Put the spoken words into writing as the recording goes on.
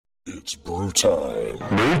It's brew time.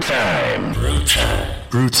 Brew time. Brew time.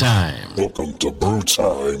 Brew time. Welcome to Brew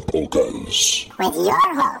Time Polkas. With your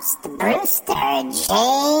host, Brewster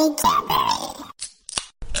J. Cadbury.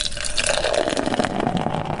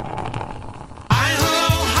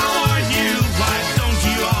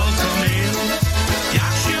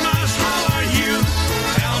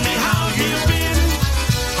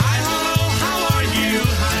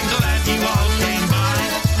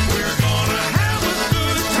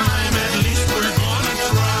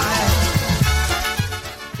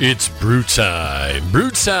 It's brew time. Brew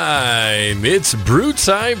time. It's brew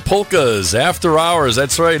time polkas after hours.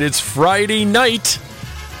 That's right. It's Friday night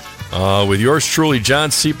with yours truly, John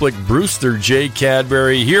Seeplick, Brewster J.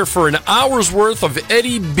 Cadbury, here for an hour's worth of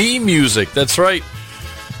Eddie B music. That's right.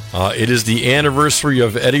 It is the anniversary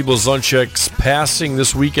of Eddie Blazonczyk's passing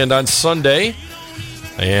this weekend on Sunday.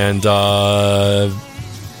 And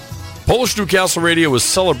Polish Newcastle Radio was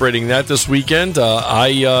celebrating that this weekend.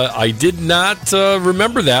 I did not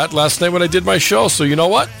remember that last night when I did my show. So you know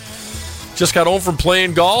what? Just got home from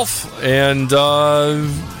playing golf, and I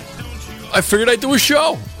figured I'd do a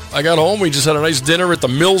show. I got home. We just had a nice dinner at the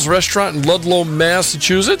Mills Restaurant in Ludlow,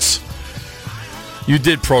 Massachusetts. You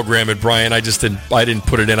did program it, Brian. I didn't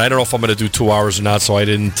put it in. I don't know if I'm going to do 2 hours or not, so I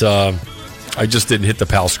didn't. I just didn't hit the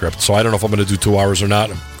PAL script, so I don't know if I'm going to do 2 hours or not,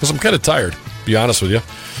 because I'm kind of tired, to be honest with you.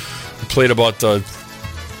 Played about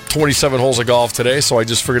 27 holes of golf today, so I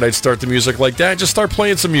just figured I'd start the music like that. Just start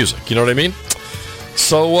playing some music, you know what I mean?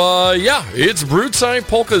 So, yeah, it's Brew Time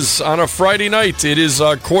Polkas on a Friday night. It is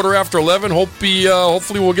 11:15.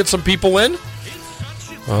 Hopefully we'll get some people in.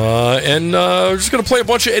 And we're just going to play a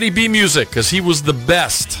bunch of Eddie B music, because he was the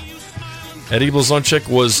best. Eddie Blazonczyk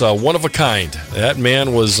was one of a kind. That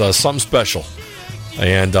man was something special.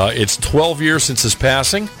 And it's 12 years since his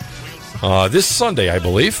passing. This Sunday, I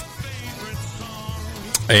believe.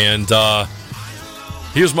 And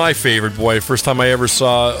he was my favorite, boy. First time I ever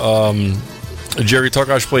saw Jerry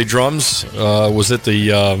Tokash play drums was at the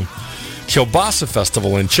Kielbasa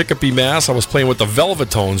Festival in Chicopee, Mass. I was playing with the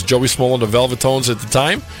Velvetones, Joey Small and the Velvetones at the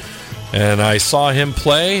time. And I saw him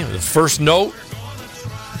play the first note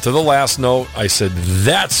to the last note. I said,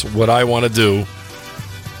 that's what I want to do.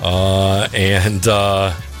 And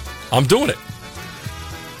I'm doing it.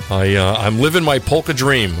 I'm living my polka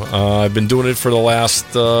dream. I've been doing it for the last,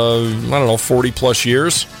 40 plus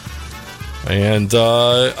years. And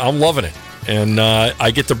I'm loving it. And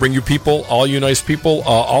I get to bring you people, all you nice people,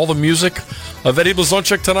 all the music of Eddie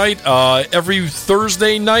Blazonczyk tonight. Every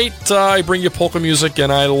Thursday night, I bring you polka music,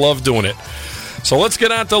 and I love doing it. So let's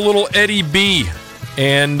get on to little Eddie B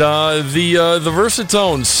and the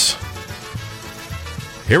Versatones.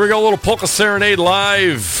 Here we go, a little polka serenade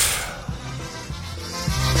live.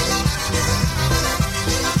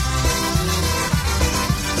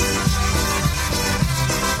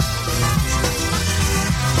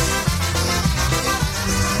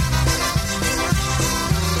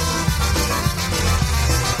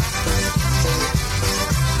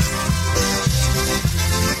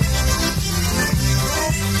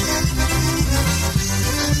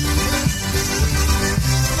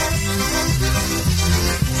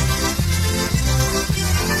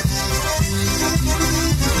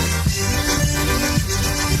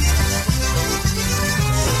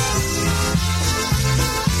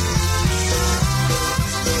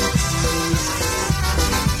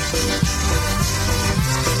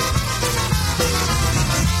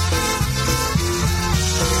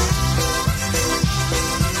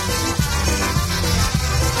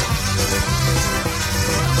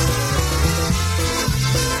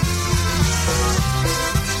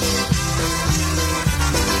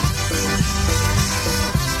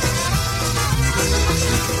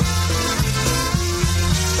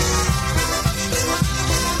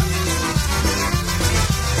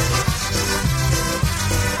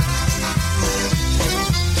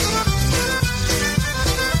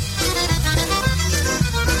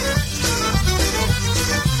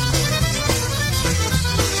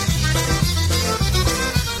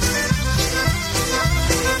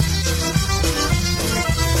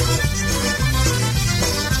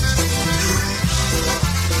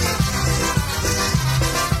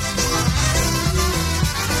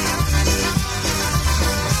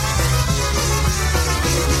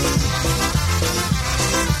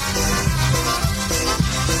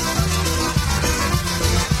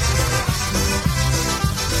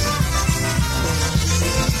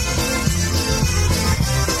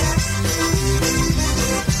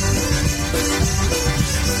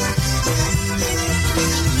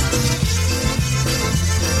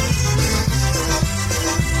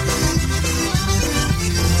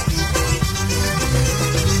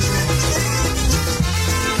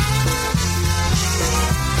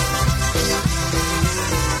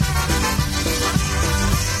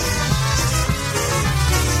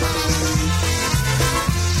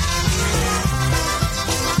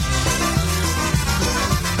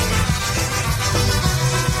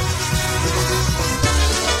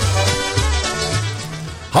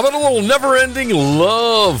 How about a little never-ending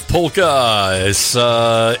love polka? It's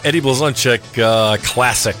Eddie Blazonczyk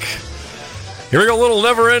classic. Here we go, a little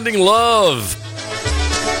never-ending love.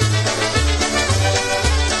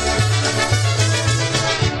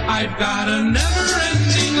 I've got a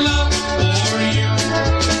never-ending love for you,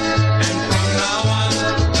 and from now on,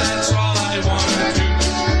 that's all I want to do.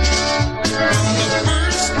 From the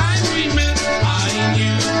first time we met, I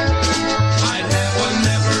knew I'd have a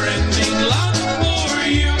never-ending love for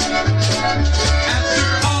you.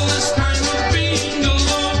 After all this time of being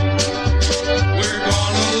alone, we're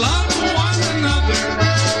gonna love one another,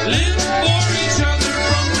 live for each other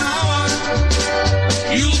from now on.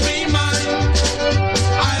 You'll be mine,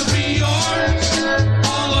 I'll be yours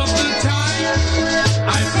all of the time.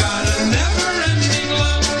 I've got a never-ending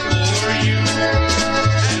love for you,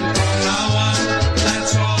 and from now on,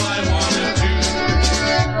 that's all I want to do.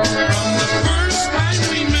 From the first time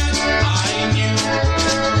we met, I knew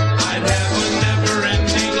I'd have a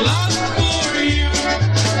never-ending love for you.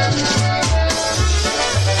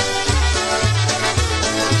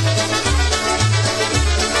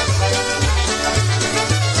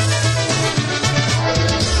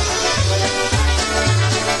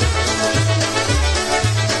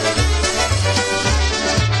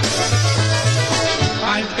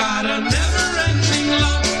 I've got a never-ending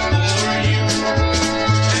love for you,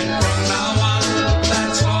 and from now on,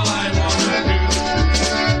 that's all I want to do.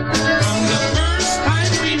 From the first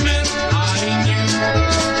time we met, I knew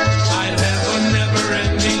I'd have a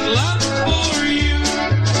never-ending love for you.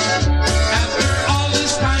 After all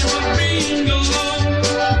this time of being alone,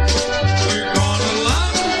 we're gonna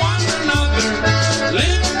love one another,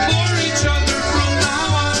 live for each other from now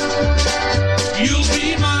on. You'll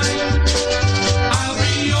be mine, I'll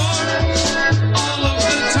be yours all of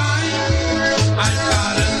the time. I've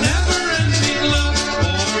got a never-ending love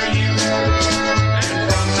for you, and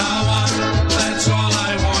from now on, that's all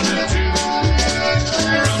I want to do.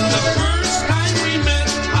 From the first time we met,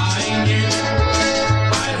 I knew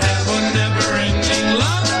I'd have a never-ending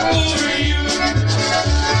love for you.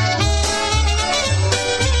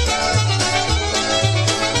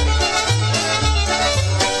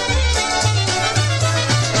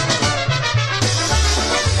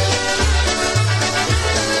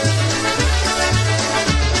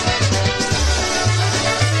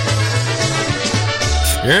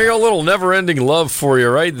 Here you go, a little never-ending love for you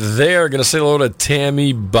right there. Going to say hello to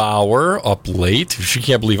Tammy Bauer up late. She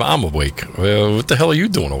can't believe I'm awake. What the hell are you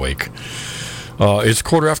doing awake? It's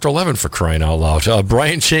 11:15 for crying out loud.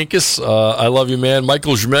 Brian Shankus, I love you, man.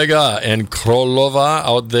 Michael Żmega and Krolova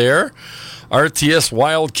out there. RTS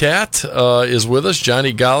Wildcat is with us.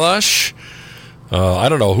 Johnny Galash. I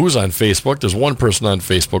don't know who's on Facebook. There's one person on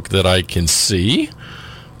Facebook that I can see.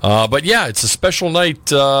 But yeah, it's a special night,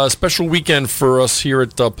 special weekend for us here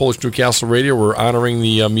at Polish Newcastle Radio. We're honoring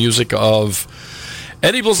the music of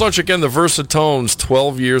Eddie Blazonczyk and the Versatones.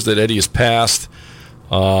 12 years that Eddie has passed.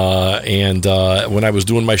 And when I was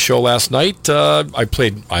doing my show last night,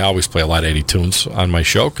 I always play a lot of Eddie tunes on my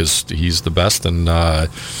show because he's the best and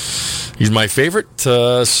he's my favorite.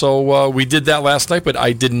 So we did that last night, but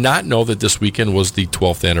I did not know that this weekend was the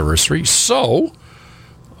 12th anniversary. So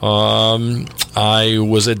I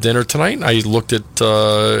was at dinner tonight, and I looked at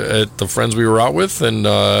the friends we were out with, and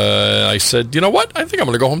I said, you know what? I think I'm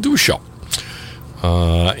going to go home and do a show.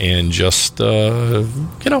 And just, play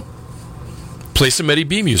some Eddie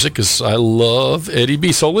B music, because I love Eddie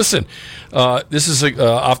B. So listen, this is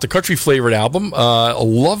off the Country Flavored album. I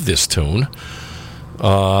love this tune.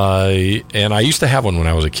 And I used to have one when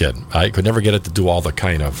I was a kid. I could never get it to do all the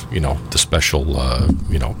kind of, the special,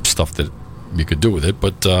 stuff that you could do with it,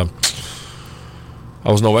 but I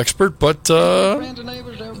was no expert, but here's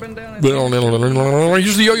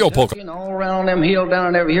the yo-yo polka. All around them hills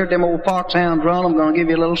down there, hear them old foxhounds run. I'm going to give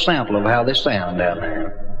you a little sample of how they sound down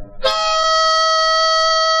there.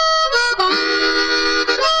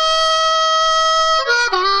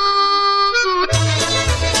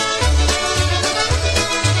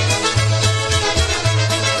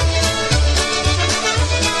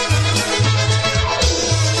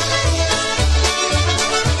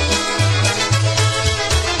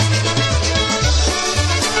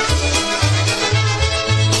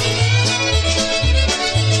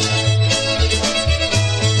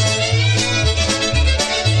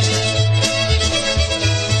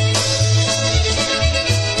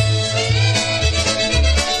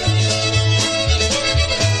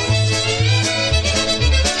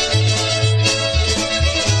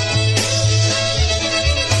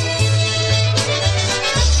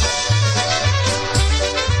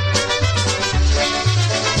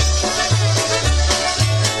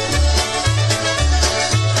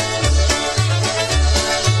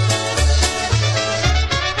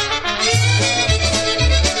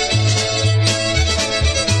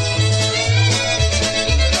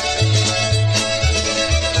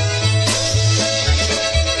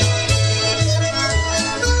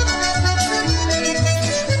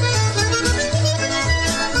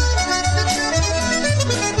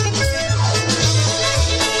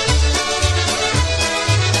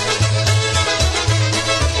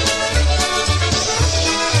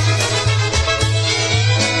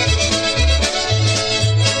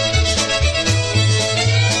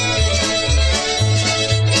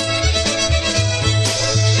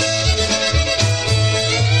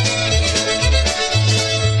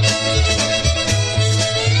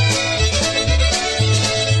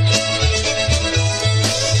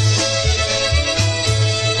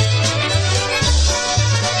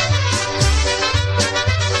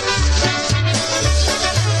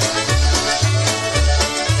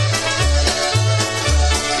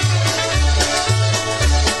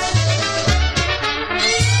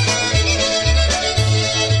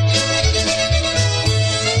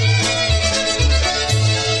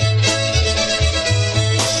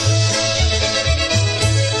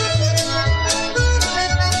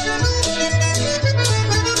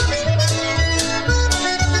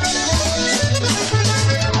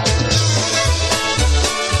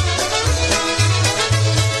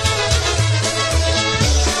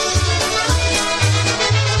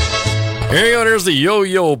 Here you go. There's the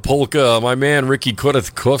Yo-Yo Polka. My man Ricky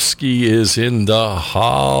Koratkowski is in the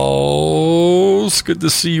house. Good to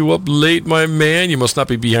see you up late, my man. You must not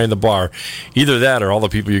be behind the bar. Either that or all the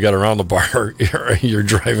people you got around the bar, you're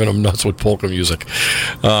driving them nuts with polka music.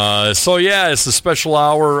 So, yeah, it's the special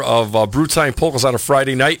hour of Brew Time Polkas on a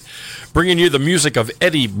Friday night, bringing you the music of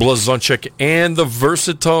Eddie Blazonczyk and the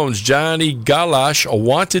Versatones. Johnny Galash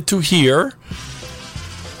wanted to hear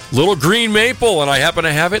Little Green Maple, and I happen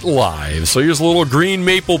to have it live. So here's Little Green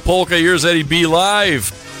Maple Polka. Here's Eddie B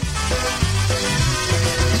live.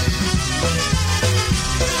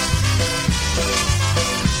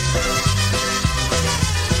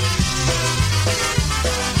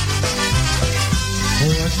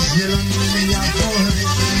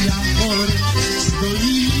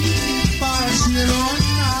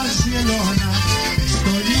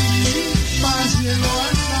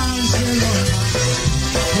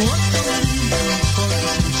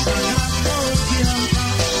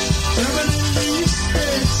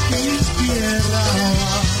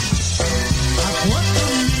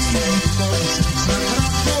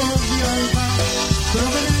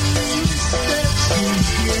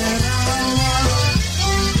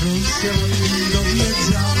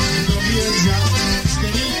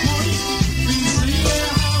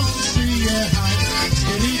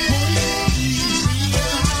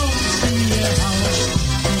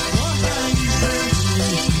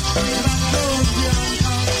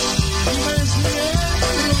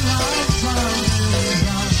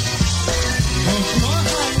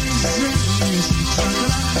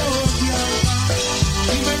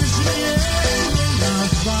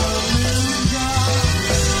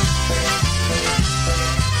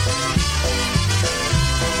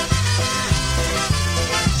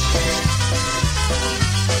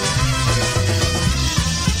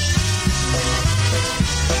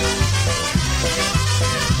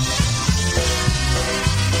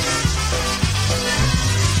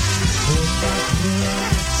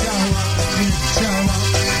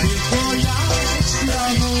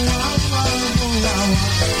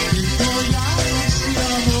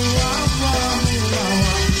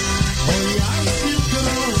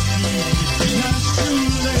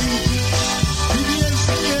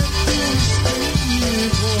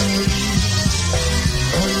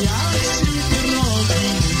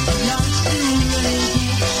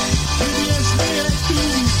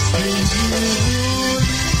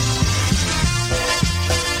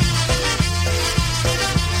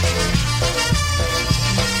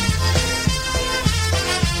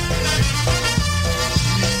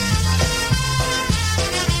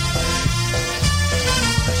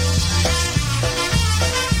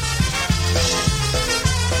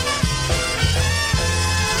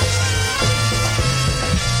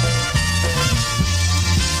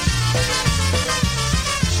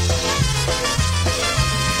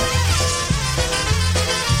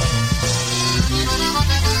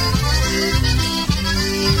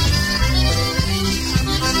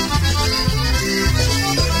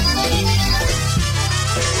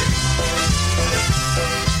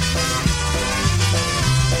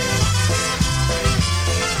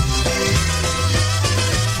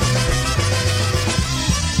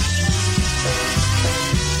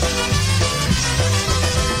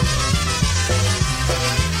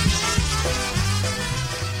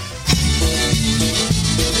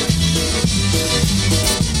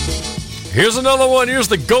 Here's another one. Here's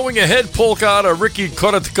the Going Ahead Polka out of Ricky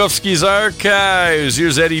Koratkowski's archives.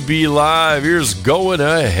 Here's Eddie B live. Here's Going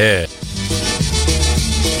Ahead.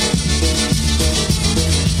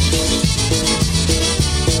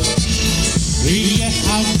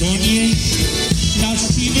 Wyjechał do niej na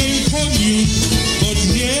siwym koniu pod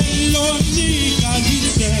zielonej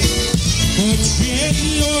galicę,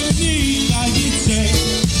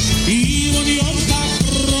 i on ją tak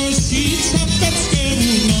prosi czapeczkę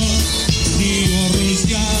i on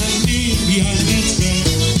rozwiany wianeczkę,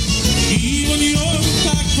 i on ją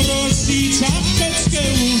tak prosi czapeczkę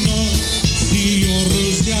i on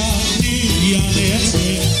rozwiany wianeczkę.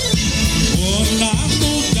 Ona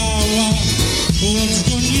mu dała, choć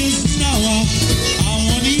go nie znała, a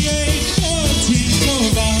on jej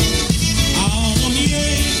podziękował.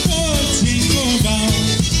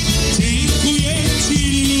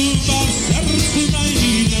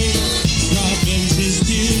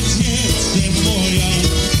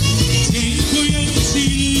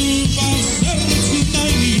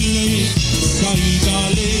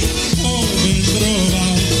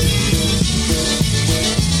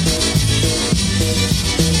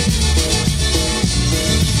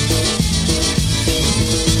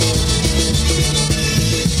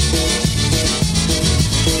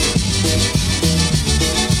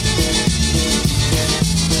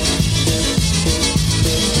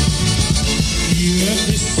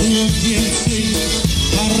 więcej,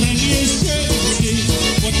 parenie szybciej,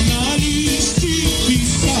 ładna liści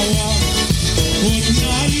pisała,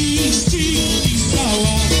 ładna liści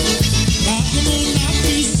pisała, tak mu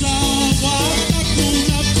napisała,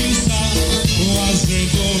 że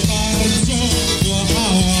go bardzo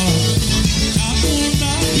kochała. Tak mu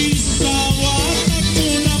napisała,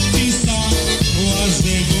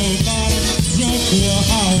 że go bardzo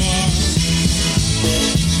kochała.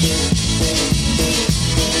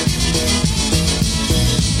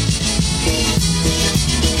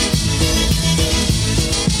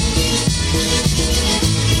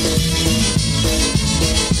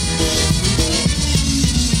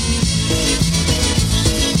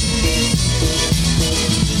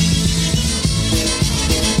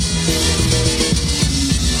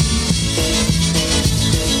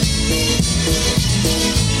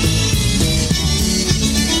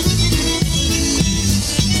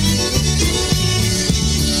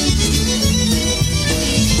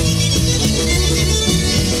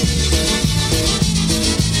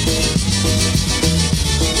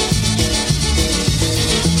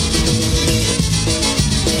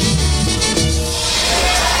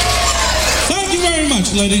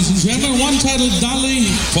 Ladies and gentlemen, one titled Dali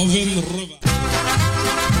Powin Ruba.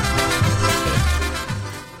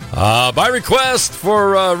 By request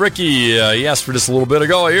for Ricky, he asked for this a little bit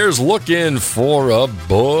ago. Here's Looking for a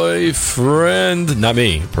Boyfriend. Not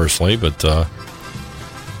me, personally, but,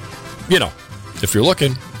 you know, if you're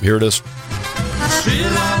looking, here it is.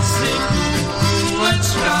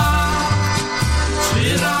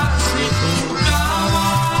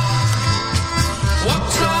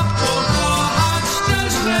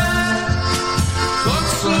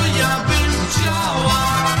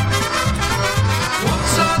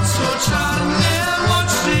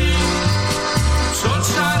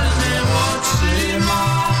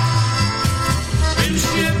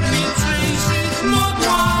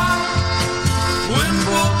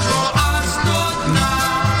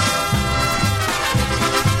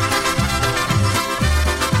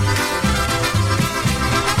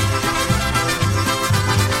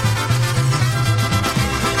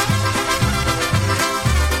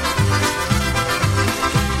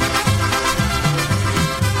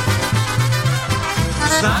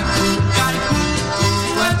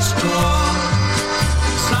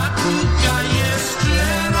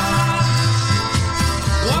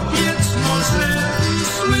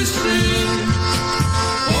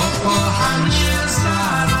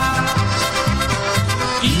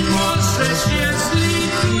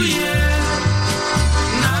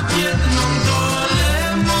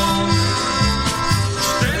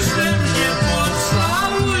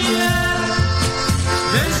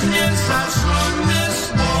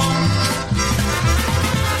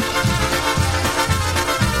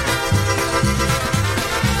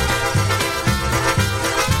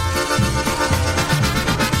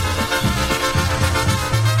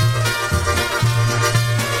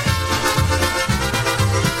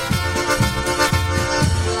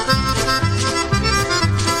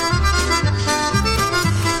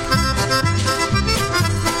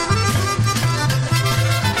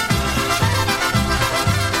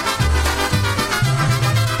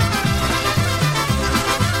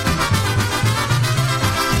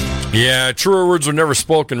 Yeah, truer words were never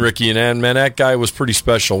spoken, Ricky. And man, that guy was pretty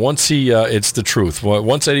special. Once it's the truth.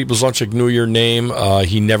 Once Eddie Blazonczyk knew your name,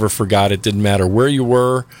 he never forgot it. Didn't matter where you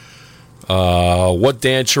were, what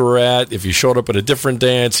dance you were at. If you showed up at a different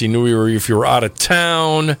dance, he knew you were. If you were out of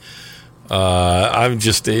town,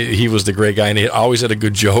 he was the great guy, and he always had a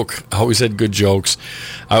good joke. Always had good jokes.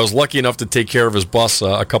 I was lucky enough to take care of his bus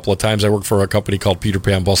a couple of times. I worked for a company called Peter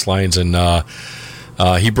Pan Bus Lines, and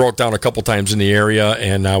he broke down a couple times in the area,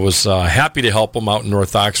 and I was happy to help him out in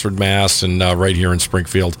North Oxford, Mass, and right here in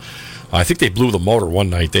Springfield. I think they blew the motor one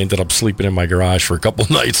night. They ended up sleeping in my garage for a couple of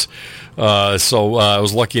nights. So I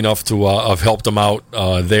was lucky enough to have helped him out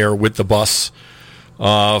there with the bus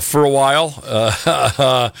for a while.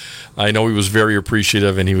 I know he was very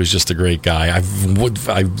appreciative, and he was just a great guy. I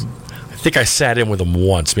think I sat in with him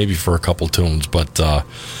once, maybe for a couple tunes, but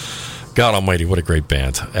God almighty, what a great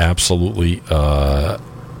band. Absolutely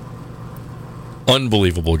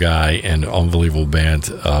unbelievable guy and unbelievable band.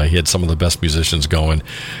 He had some of the best musicians going,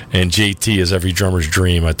 and JT is every drummer's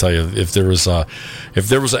dream. I tell you, if there was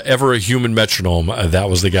ever a human metronome, that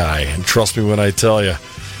was the guy. And trust me when I tell you.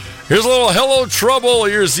 Here's a little Hello Trouble.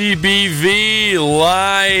 Here's EBV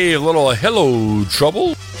live. A little Hello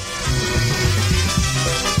Trouble.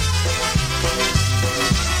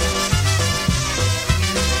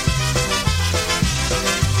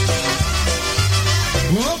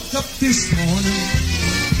 Woke up this morning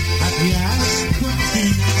at the ass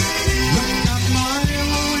cookie.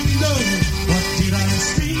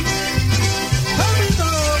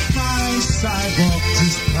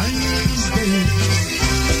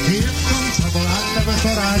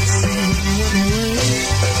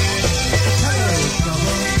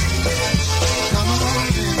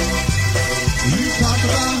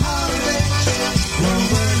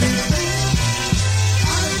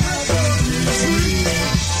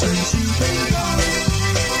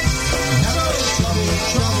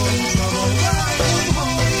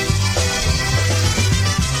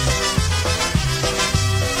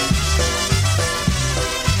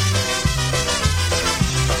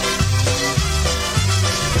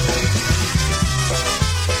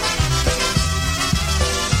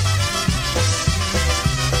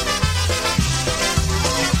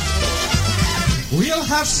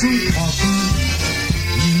 have sweet coffee.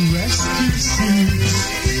 You rest your shoes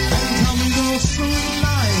and tell me those so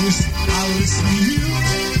nice. I'll listen to you.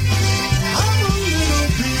 I'm a little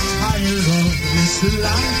bit tired of this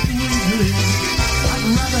life we live. I'd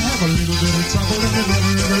rather have a little bit of trouble than to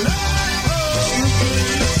never ever let go.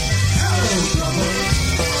 Hello, trouble.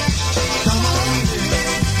 Come on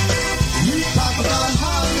in. You talk about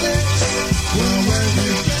holidays. Well, where have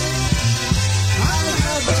you been? I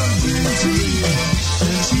haven't been to you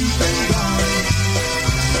since you've been gone.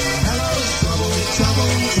 Hello, trouble,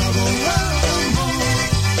 trouble, trouble. Welcome home.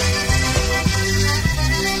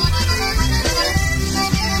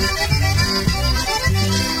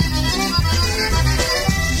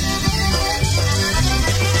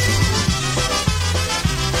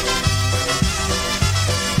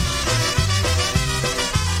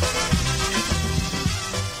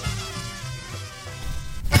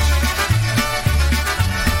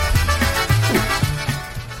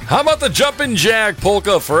 How about the Jumpin' Jack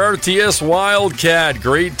Polka for RTS Wildcat?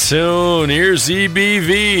 Great tune. Here's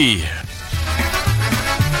EBV.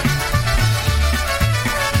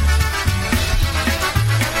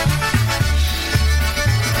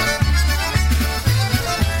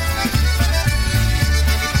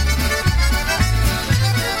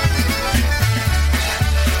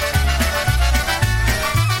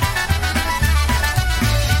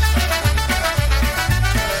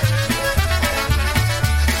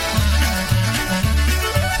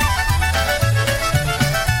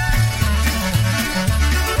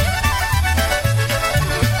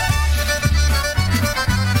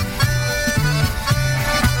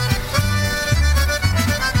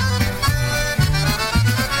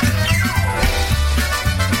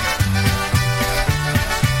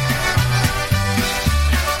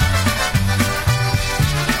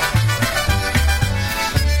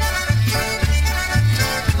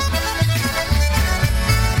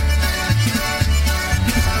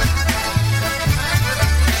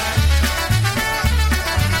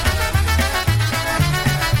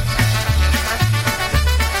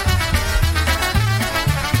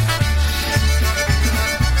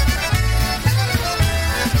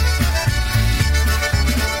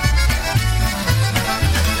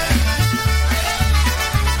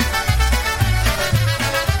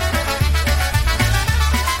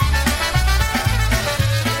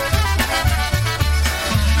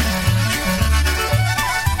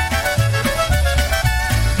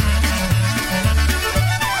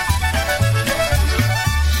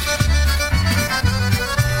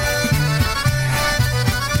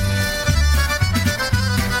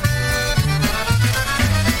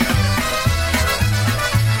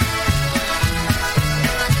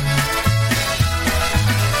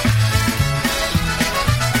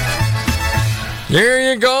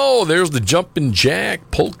 There you go. There's the Jumpin'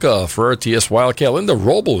 Jack Polka for RTS Wildcat. Linda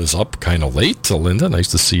Roble is up kind of late. Linda, nice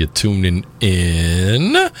to see you tuning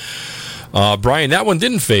in. Brian, that one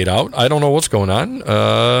didn't fade out. I don't know what's going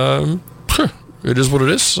on. It is what it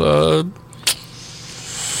is.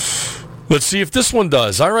 Let's see if this one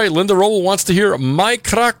does. All right, Linda Roble wants to hear My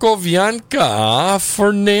Krakowianka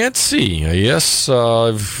for Nancy. Yes,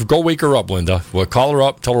 go wake her up, Linda. Well, call her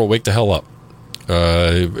up, tell her to wake the hell up.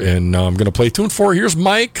 And I'm going to play tune 4. Here's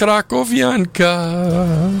My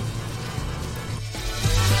Krakowianka.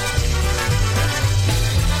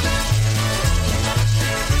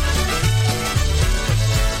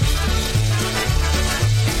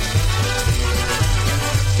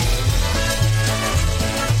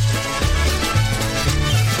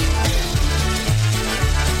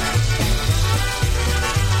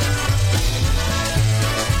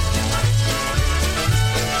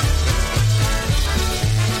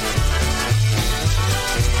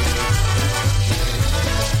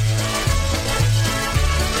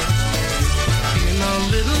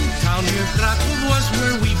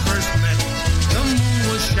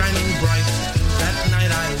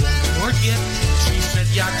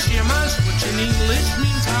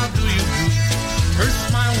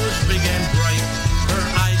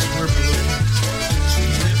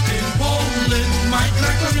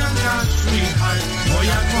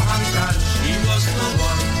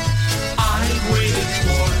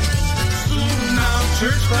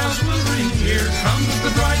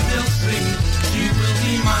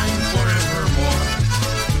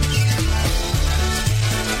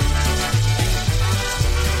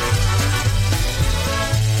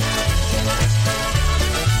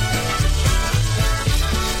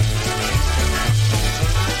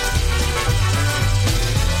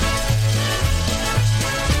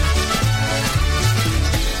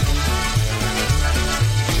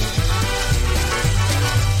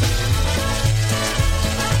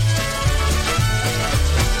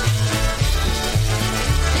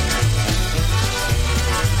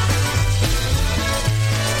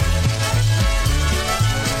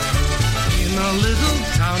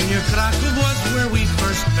 near Krakow was where we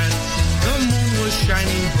first met. The moon was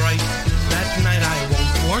shining bright. That night I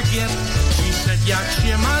won't forget. She said, Jak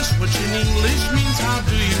się masz, which in English means how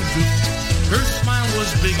do you do. Her smile was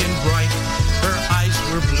big and bright. Her eyes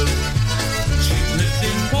were blue. She lived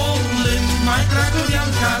in Poland, my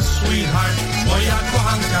Krakowianka, sweetheart. Moja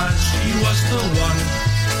kochanka, she was the one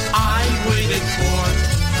I waited for.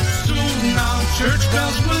 Soon now church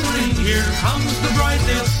bells will ring. Here comes the bride,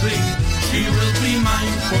 they'll sing. She will be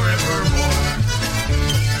mine forevermore.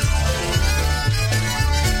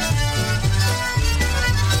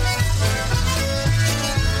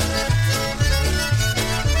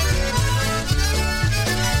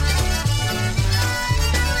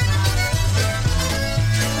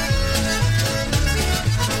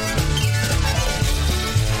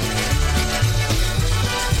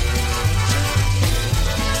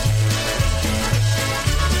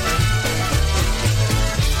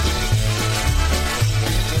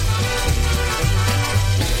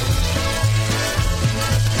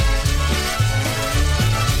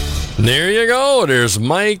 There you go. There's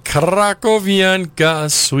my Krakowianka,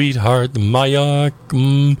 sweetheart, Maya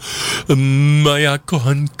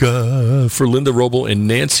kochanka. For Linda Roble and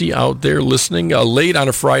Nancy out there listening late on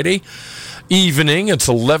a Friday evening. It's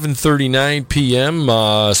 11:39 p.m.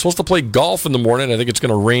 Supposed to play golf in the morning. I think it's going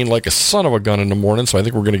to rain like a son of a gun in the morning, so I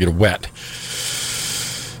think we're going to get wet.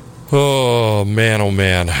 Oh man!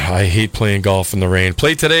 I hate playing golf in the rain.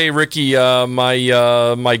 Play today, Ricky.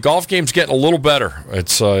 My golf game's getting a little better.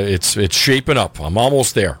 It's shaping up. I'm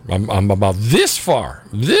almost there. I'm about this far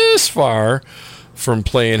from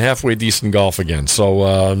playing halfway decent golf again. So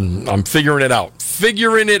I'm figuring it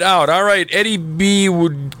out. All right, Eddie B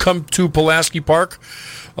would come to Pulaski Park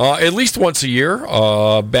at least once a year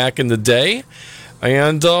back in the day.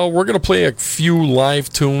 And we're going to play a few live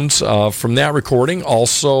tunes from that recording.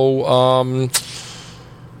 Also, we're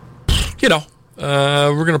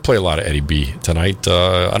going to play a lot of Eddie B tonight.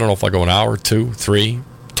 I don't know if I'll go an hour, 2, 3,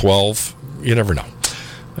 12. You never know.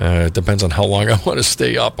 It depends on how long I want to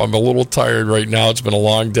stay up. I'm a little tired right now. It's been a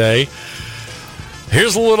long day.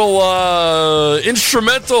 Here's a little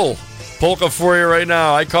instrumental polka for you right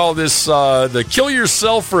now. I call this the Kill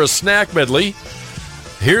Yourself for a Snack medley.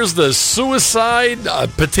 Here's the Suicide,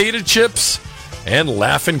 Potato Chips, and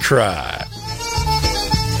Laugh and Cry.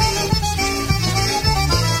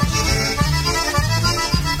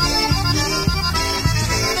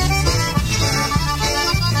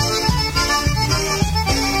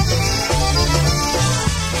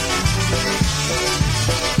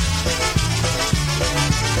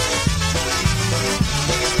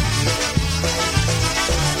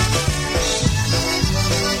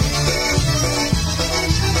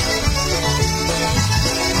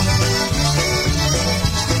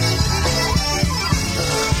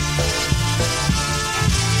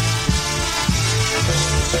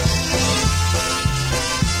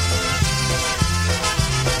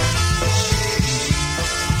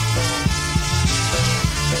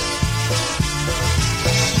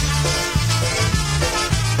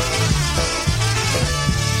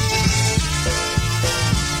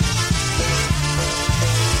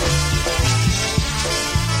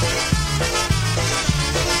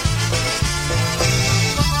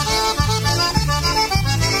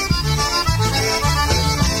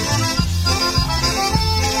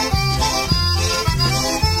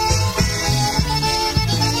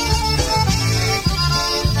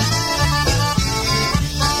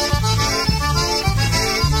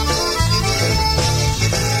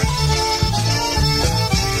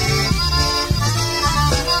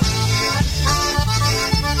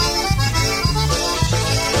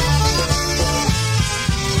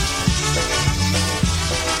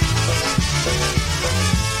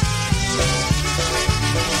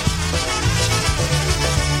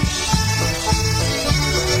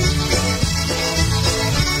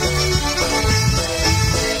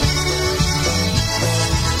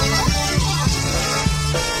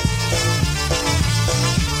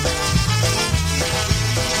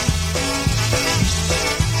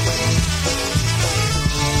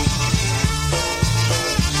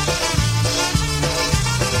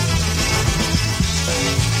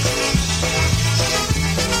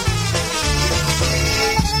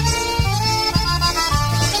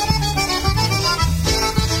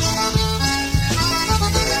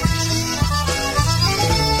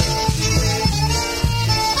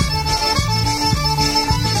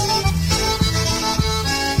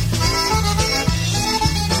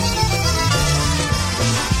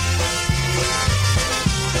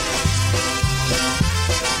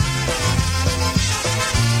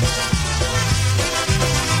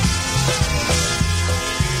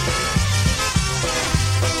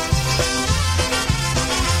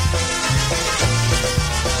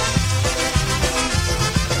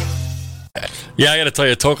 Yeah, I got to tell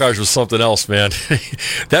you, Tokaj was something else, man.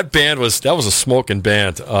 That was a smoking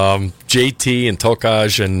band. JT and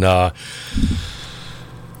Tokaj and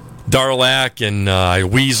Darlak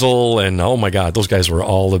and Weasel, and oh my God, those guys were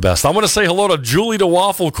all the best. I want to say hello to Julie the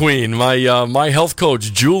Waffle Queen. My health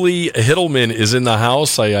coach, Julie Hittleman, is in the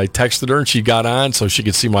house. I texted her and she got on so she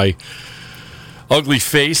could see my ugly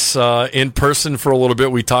face in person for a little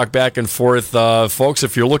bit. We talked back and forth, folks.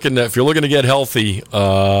 If you're looking to get healthy,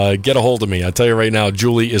 get a hold of me. I tell you right now,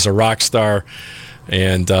 Julie is a rock star,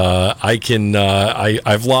 and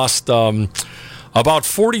I've lost about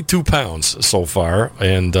 42 pounds so far,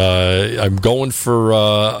 and I'm going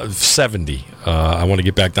for 70. I want to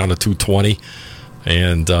get back down to 220.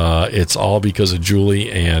 And it's all because of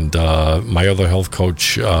Julie and my other health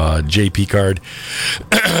coach, JP Card.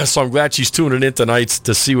 So I'm glad she's tuning in tonight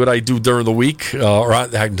to see what I do during the week, or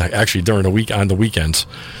actually during the week on the weekends.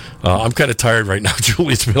 I'm kind of tired right now,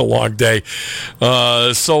 Julie. It's been a long day.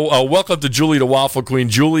 So welcome to Julie the Waffle Queen,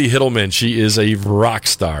 Julie Hittleman. She is a rock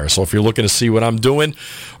star. So if you're looking to see what I'm doing,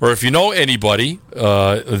 or if you know anybody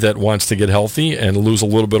that wants to get healthy and lose a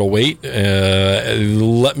little bit of weight,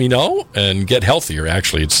 let me know and get healthier.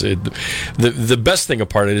 Actually, the best thing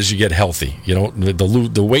about it is you get healthy. You know,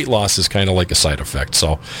 the weight loss is kind of like a side effect.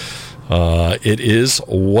 So it is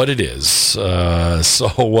what it is.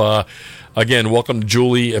 Again, welcome to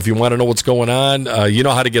Julie. If you want to know what's going on, you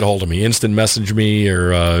know how to get a hold of me. Instant message me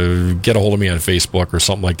or get a hold of me on Facebook or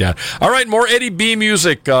something like that. All right, more Eddie B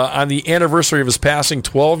music on the anniversary of his passing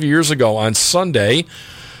 12 years ago on Sunday.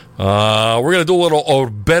 We're going to do a little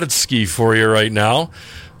Obertsky for you right now.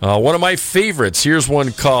 One of my favorites. Here's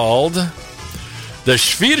one called The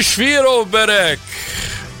Shvir Shvir Oberek.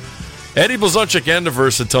 Eddie Blazonczyk and the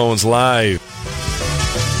Versatones live.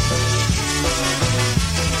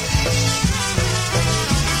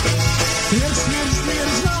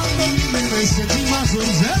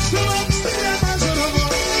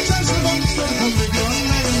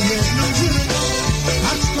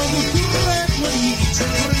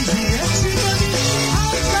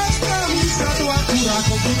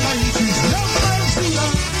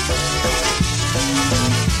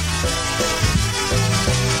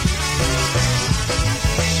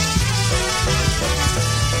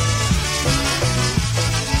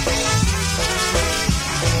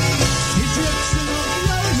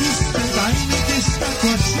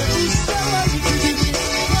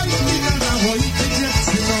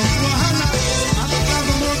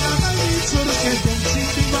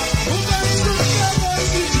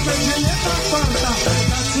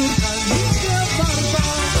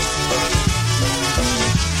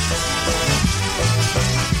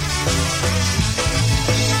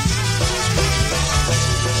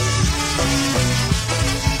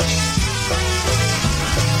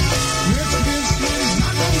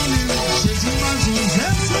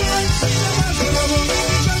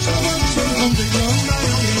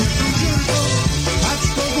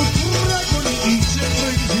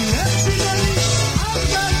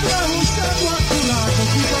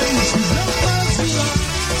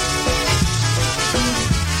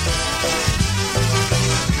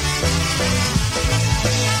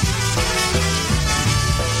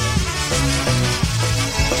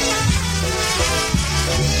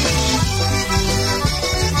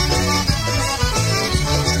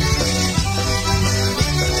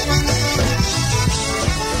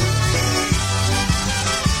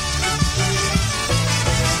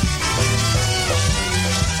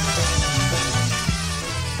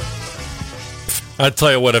 I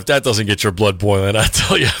tell you what, if that doesn't get your blood boiling, I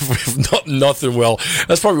tell you, nothing will.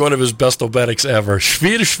 That's probably one of his best obetics ever.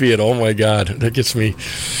 Shvir, oh my God, that gets me.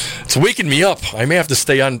 It's waking me up. I may have to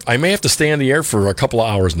stay on the air for a couple of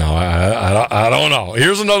hours now. I don't know.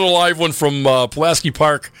 Here's another live one from Pulaski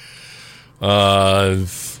Park,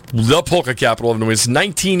 the polka capital of New England. It's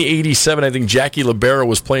 1987. I think Jackie Libera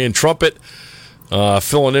was playing trumpet.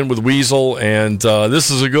 Filling in with Weasel, and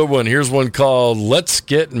this is a good one. Here's one called Let's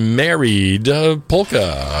Get Married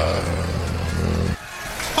Polka.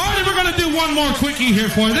 All right, we're going to do one more quickie here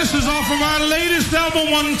for you. This is off of our latest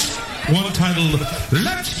album, one titled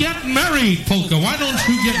Let's Get Married Polka. Why don't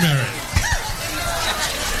you get married?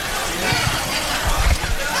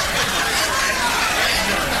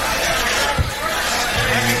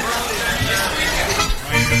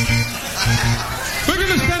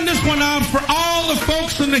 One out for all the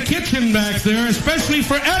folks in the kitchen back there, especially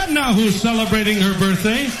for Edna, who's celebrating her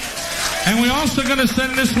birthday. And we're also going to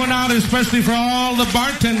send this one out especially for all the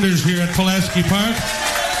bartenders here at Pulaski Park.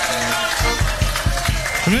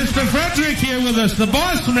 Mr. Frederick here with us, the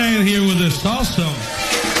boss man here with us also.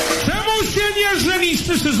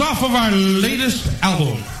 This is off of our latest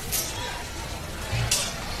album.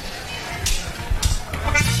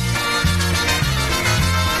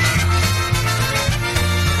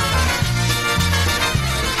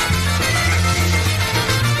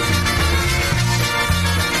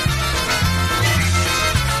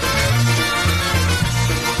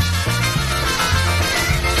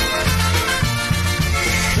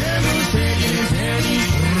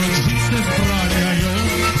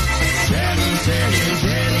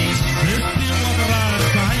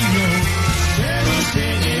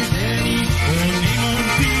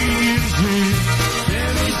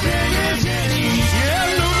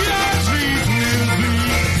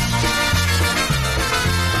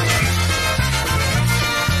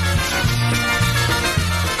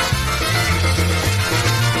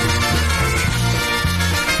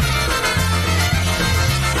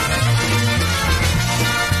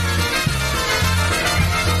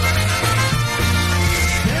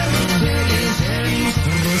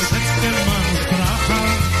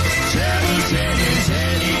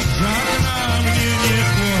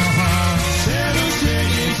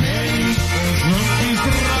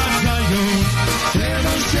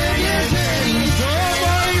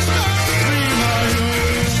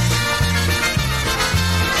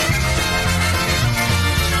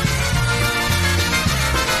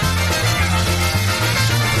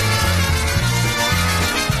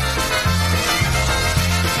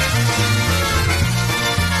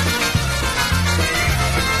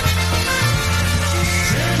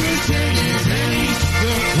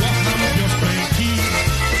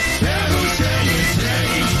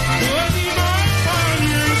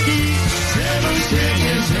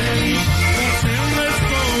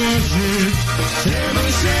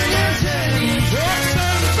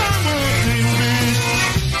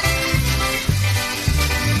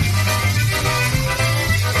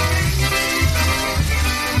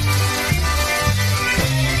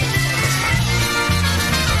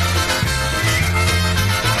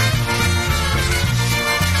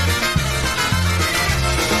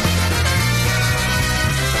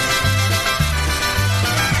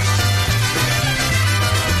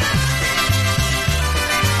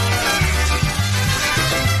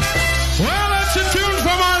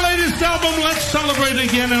 it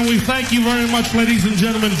again, and we thank you very much, ladies and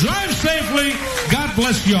gentlemen. Drive safely. God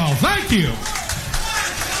bless you all. Thank you.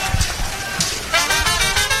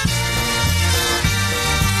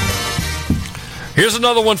 Here's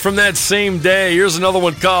another one from that same day. Here's another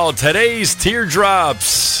one called Today's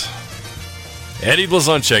Teardrops. Eddie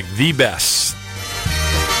Blazonczyk, the best.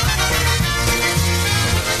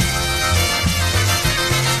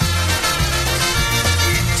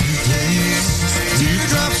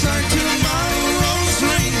 Teardrops are tomorrow's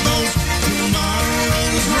rainbows.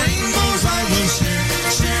 Tomorrow's rainbows I will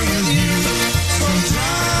share with you. So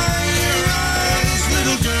dry your eyes,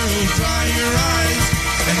 little girl, dry your eyes,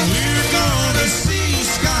 and we're gonna see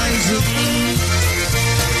skies of blue.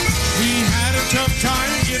 We had a tough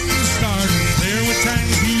time getting started. There were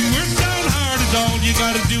times you worked down hard, and all you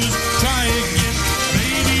gotta do is try again.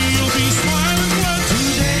 Maybe you'll be smiling when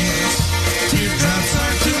today's teardrops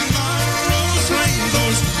are tomorrow's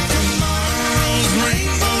rainbows. Tomorrow's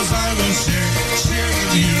rainbows I will share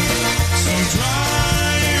with you. So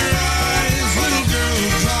dry your eyes, little girl,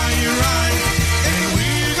 dry your eyes, and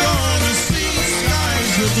we're gonna see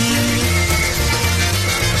skies of blue.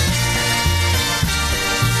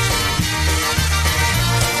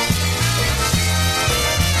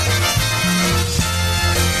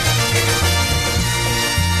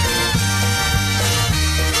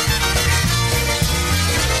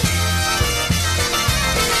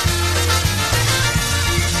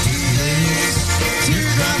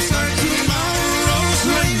 Teardrops are tomorrow's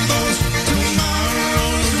rainbows.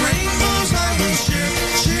 Tomorrow's rainbows I will share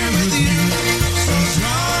with you. So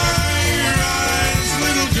dry your eyes,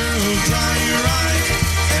 little girl, dry your eyes,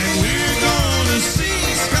 and we're gonna see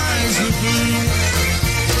skies of blue.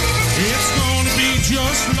 It's gonna be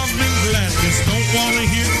just love and gladness. Don't wanna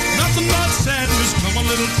hear nothing but sadness. Come a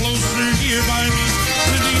little closer here by me.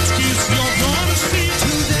 With each kiss you're gonna see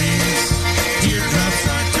today's teardrops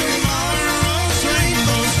are tomorrow's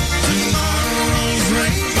rainbows. Tomorrow's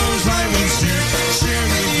rainbows I will share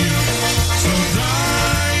with you. So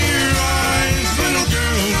dry your eyes, little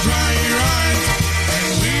girl, dry your eyes, and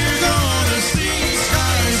we're gonna see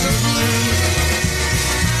skies of blue.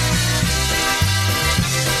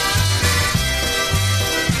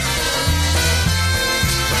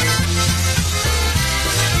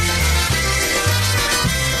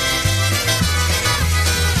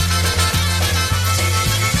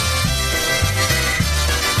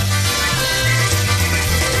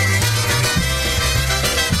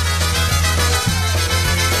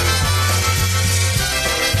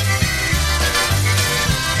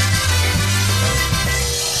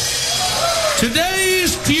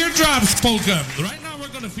 Today's Teardrops Polka. Right now we're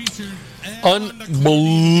going to feature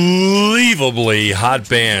Unbelievably hot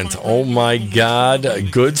band. Oh my God,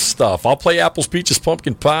 good stuff. I'll play Apples, Peaches,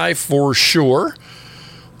 Pumpkin Pie for sure.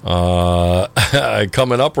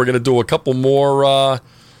 Coming up, we're gonna do a couple more. We're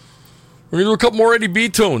gonna do a couple more Eddie B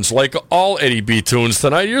tunes, like all Eddie B tunes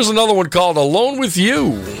tonight. Here's another one called "Alone with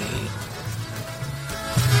You."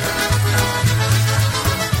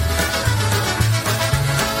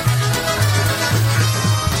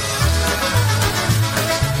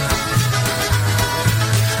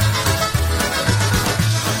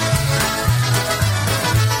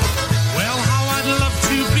 Well, how I'd love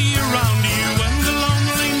to be around you when the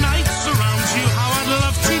lonely night surrounds you. How I'd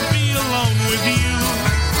love to be alone with you.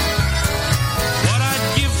 What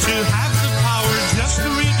I'd give to have the power just to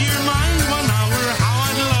read your mind 1 hour. How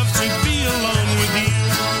I'd love to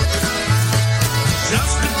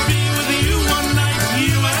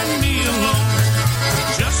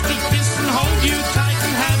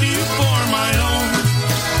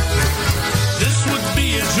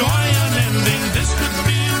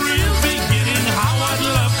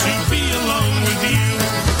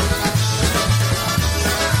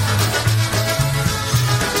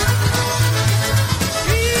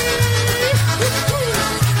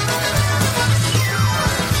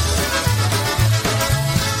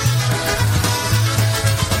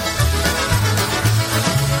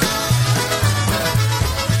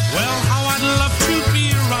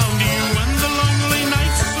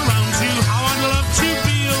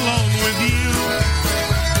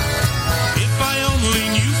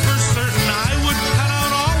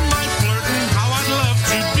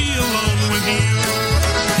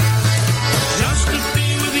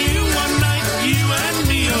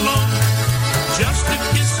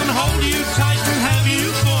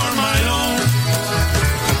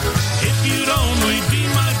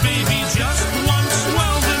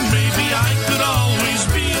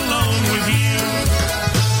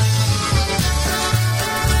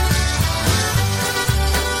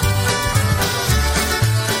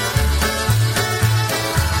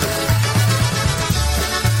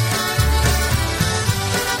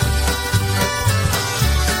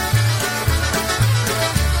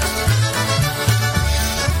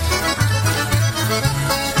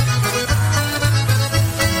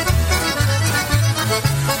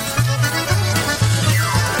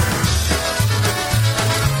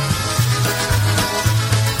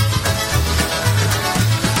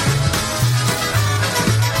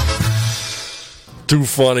Too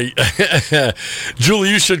funny.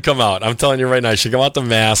 Julie, you should come out. I'm telling you right now, you should come out to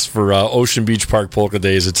Mass for Ocean Beach Park Polka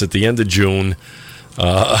Days. It's at the end of June.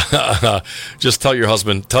 Just tell your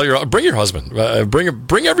husband. Bring your husband.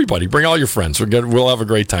 Bring everybody. Bring all your friends. We'll have a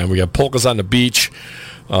great time. We got polkas on the beach.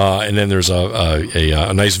 And then there's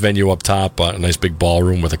a nice venue up top, a nice big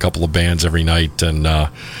ballroom with a couple of bands every night, and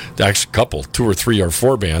actually a couple, 2 or 3 or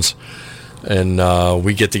 4 bands. And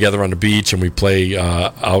we get together on the beach and we play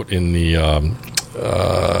out in the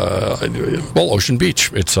Ocean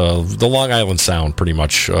Beach. It's the Long Island Sound, pretty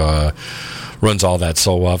much. Runs all that,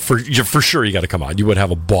 so for sure you got to come out. You would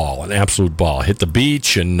have a ball, an absolute ball. Hit the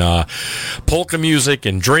beach and polka music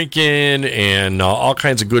and drinking and all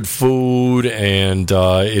kinds of good food, and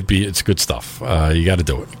it's good stuff. You got to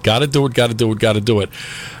do it. Got to do it.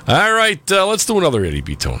 All right, let's do another Eddie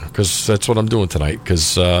B tune, because that's what I'm doing tonight.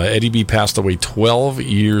 Because Eddie B passed away 12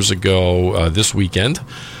 years ago this weekend.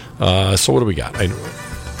 So what do we got?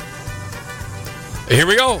 Here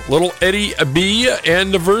we go. Little Eddie B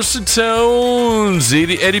and the Versatones.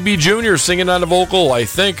 Eddie B Jr. singing on the vocal, I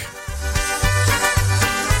think.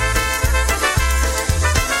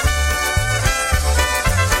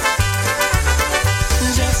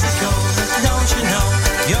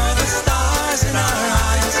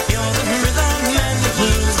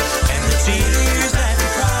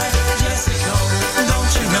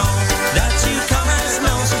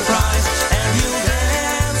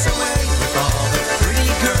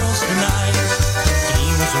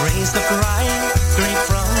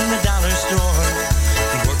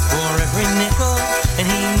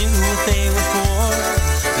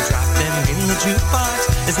 Jukebox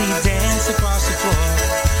as he danced across the floor.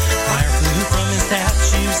 Fire flew from his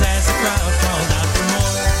statues as the crowd called out for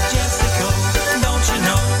more. Jessica, don't you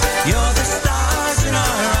know you're the stars in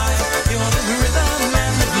our eyes? You're the rhythm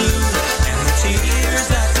and the blues and the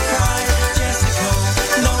tears that we cry. Jessica,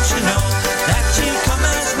 don't you know that you come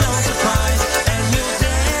as no surprise and you'll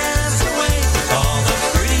dance away with all the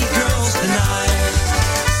pretty girls tonight.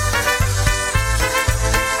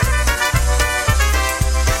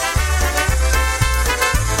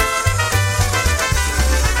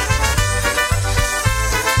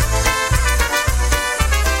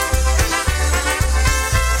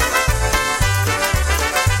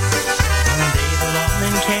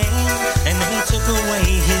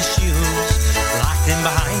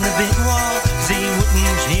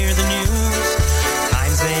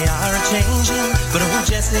 But old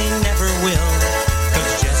Jesse never will,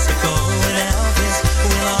 'cause Jessica and Elvis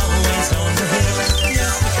will always own the hill.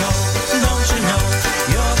 Jessica, don't you know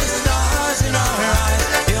you're the stars in our eyes?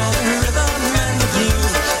 You're the rhythm and the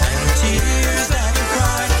blues and the tears that we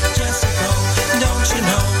cry. Jessica, don't you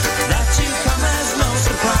know that you come as no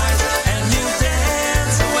surprise and you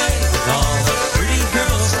dance away with all the pretty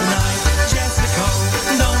girls tonight? Jessica,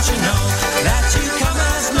 don't you know that you come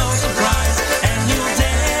as no surprise and you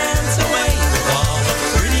dance away with all the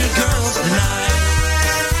pretty girls tonight?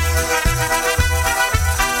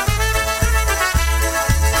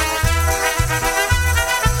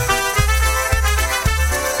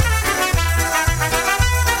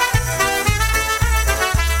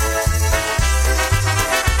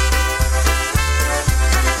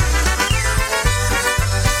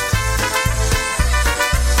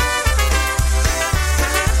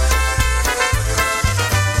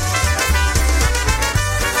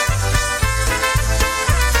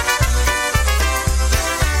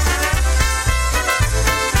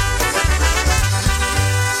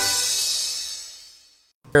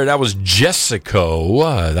 That was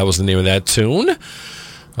Jessica. That was the name of that tune.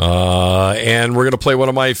 And we're going to play one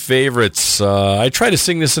of my favorites. I try to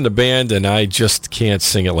sing this in the band, and I just can't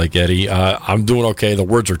sing it like Eddie. I'm doing okay. The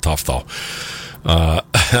words are tough, though.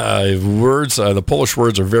 The Polish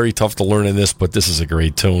words are very tough to learn in this, but this is a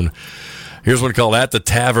great tune. Here's one called At the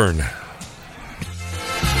Tavern.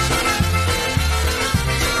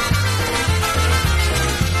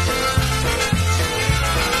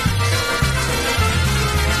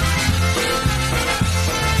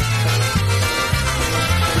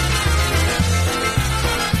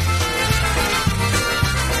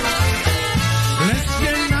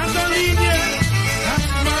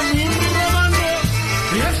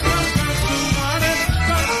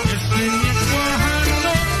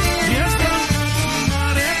 Jest tam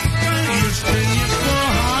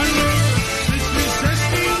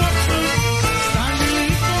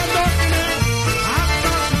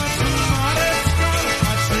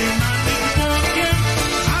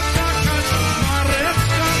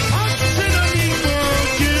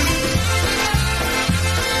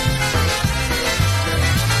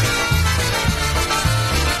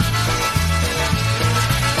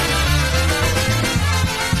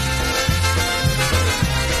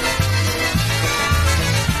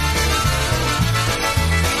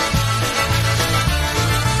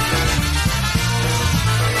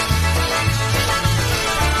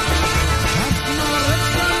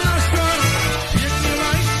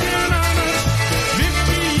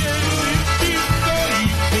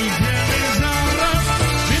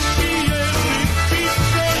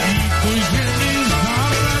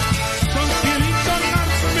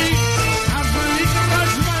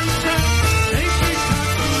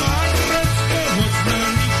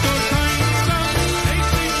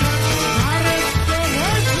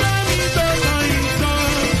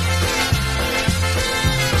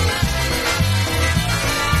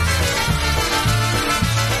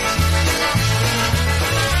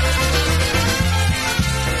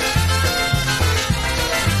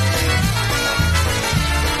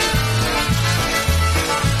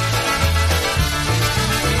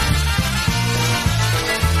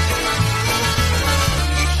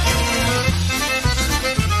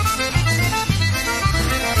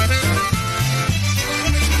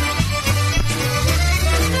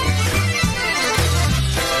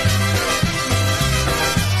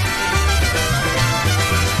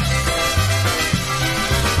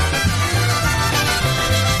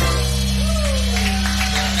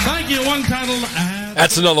one titled...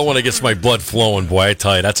 That's another one that gets my blood flowing, boy. I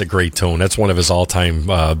tell you, that's a great tune. That's one of his all-time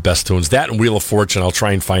best tunes. That and Wheel of Fortune, I'll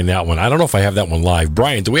try and find that one. I don't know if I have that one live.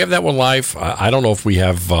 Brian, do we have that one live? I don't know if we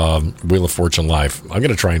have Wheel of Fortune live. I'm going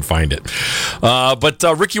to try and find it. But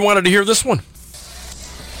Rick, you wanted to hear this one?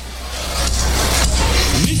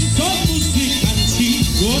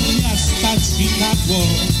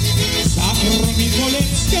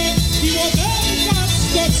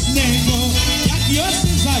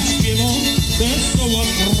 Wesoło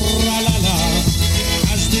tralala,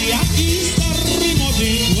 każdy jaki stary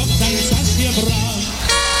młody chłop tańca się bra.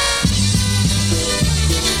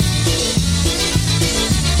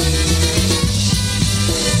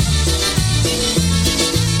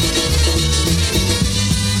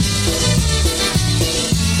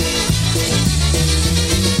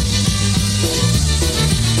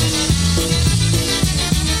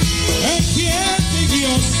 Kiedy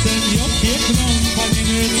wiosnę ją piękną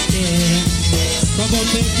panieneczkę,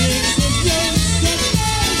 sobotę wieczór wziąć na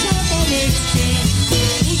zabaweczkę.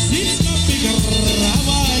 Muzyczka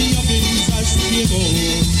wygrała, ja bym zaśpiewał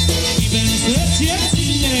i będę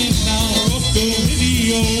dziewczynę na rowku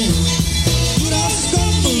wywijał. Góralska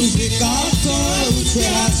muzyka to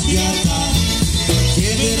uciera świata,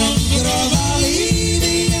 kiedy rągrowali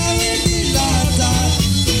mijały mi lata.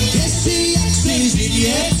 Jeśli jak krzyży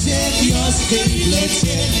wiecie, wioskę i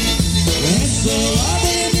lecie, wesoła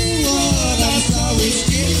by było na całym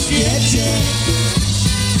świecie.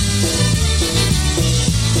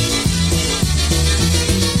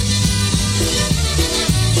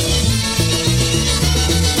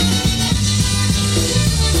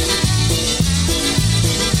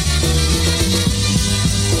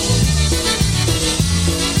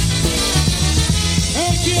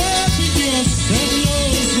 Kiedy wiosenną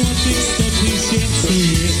złotych 100 tysięcy,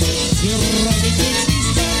 zbiorowy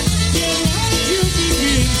pociska, nie radziłby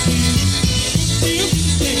więcej. Kupiłbyś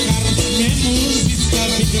karczmę, muzyczka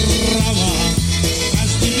wygrała,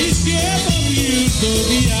 każdy by śpiewał już do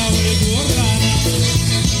białego rana.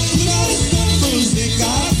 Góralska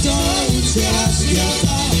muzyka to uciera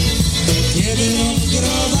świata, kiedy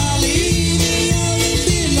odgrowali mijały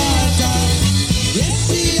mi lata.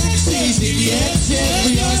 Jeśli jak krzyży wiecie,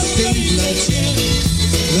 wioskę i lecie,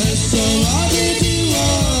 wesoła by było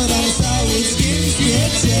na całym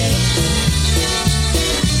świecie.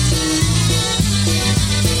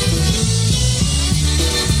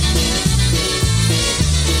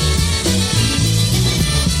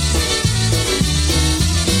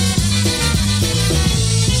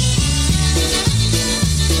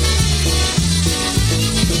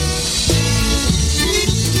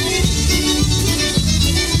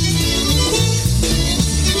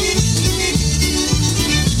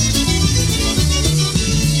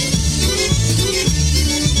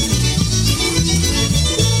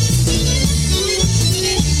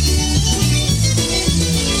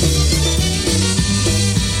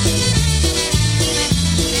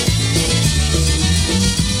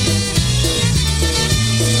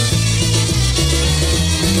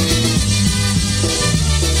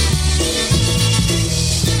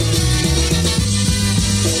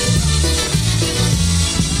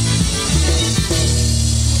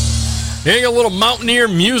 Hey, a little mountaineer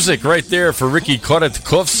music right there for Ricky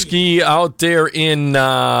Koretkovsky out there in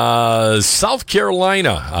South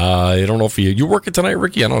Carolina. I don't know if you working tonight,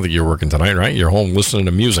 Ricky? I don't think you're working tonight, right? You're home listening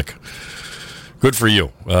to music. Good for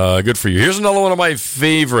you. Good for you. Here's another one of my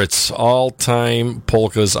favorites, all-time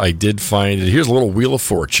polkas. I did find it. Here's a little Wheel of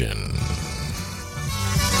Fortune.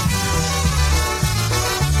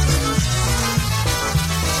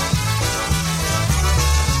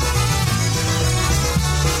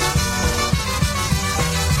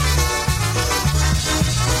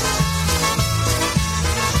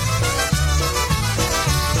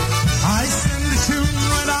 I sent a tune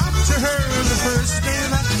right out to her the first day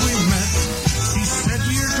that we met. She said,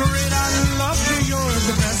 "You're great, I love you, you're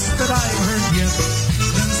the best that I've heard yet."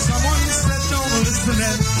 Then someone said, "Don't listen,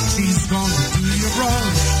 Ed, she's gonna do you wrong."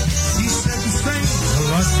 She said, "Sing the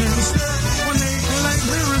Russian instead when they play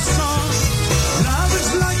her a song. Love is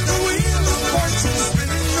like the wheel of fortune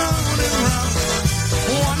spinning round and round.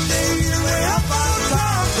 One day you're way up on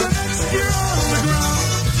top, the next you're on the ground.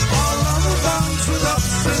 All love abounds with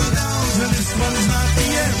ups and downs, and this one's not the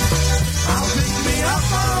end. I'll pick me up,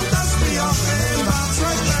 I'll dust me off, and bounce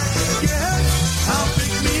right back again. I'll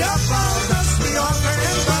pick me up, I'll dust me off,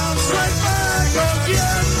 and bounce right back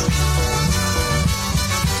again."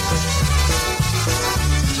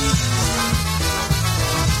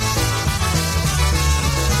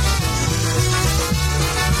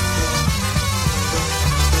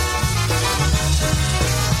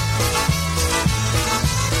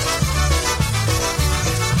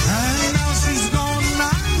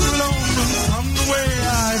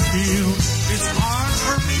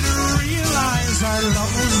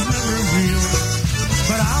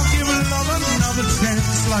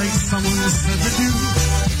 said to do.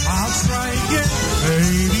 I'll try again,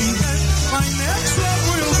 maybe then my next love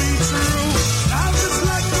will be true. Love is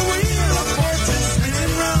like the wheel of fortune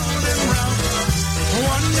spinning round and round.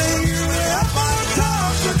 One day you're way up on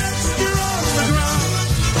top, the next you're on the ground.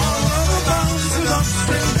 All over bounds with ups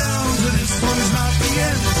and downs, and this one's not the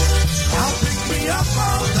end. I'll pick me up,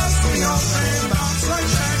 I'll dust me off and bounce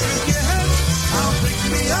right back again. I'll pick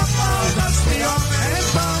me up, I'll dust me off and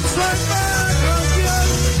bounce right back again.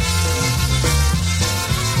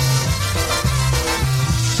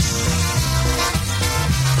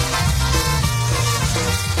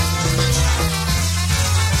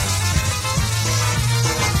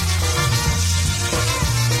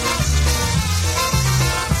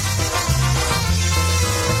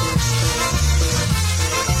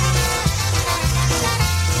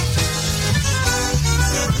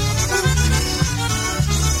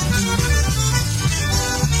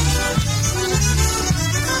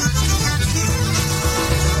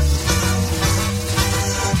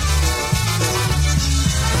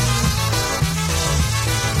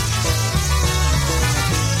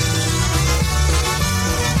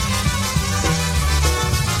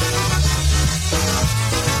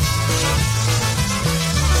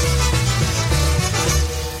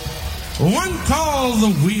 One called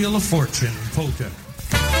the Wheel of Fortune polka.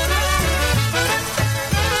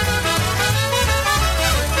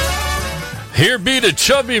 Here be the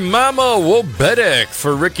Chubby Mama Wobedek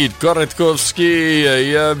for Ricky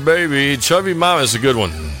Koretkowski. Yeah, baby. Chubby Mama is a good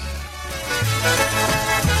one.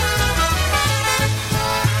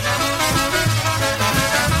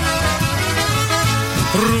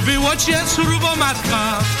 Ruby ojciec,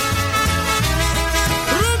 rubomatka.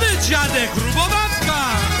 Ruby dziadek, rubomatka.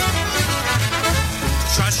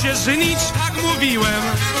 Trzeba się żenić, tak mówiłem.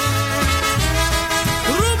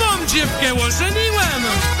 Rubą dziewkę ożeniłem.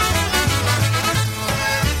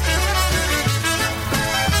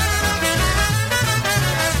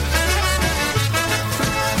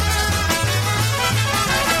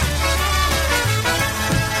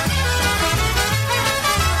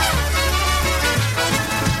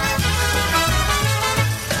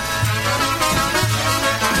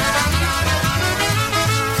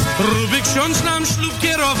 Ruby ksiądz nam ślub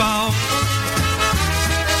kierował,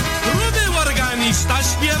 ruby organista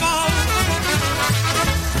śpiewał,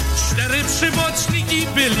 4 przyboczniki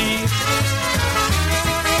byli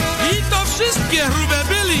i to wszystkie rube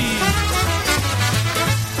byli.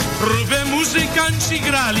 Rube muzykanci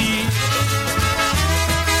grali,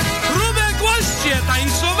 rube gwoździe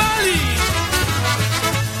tańcowali.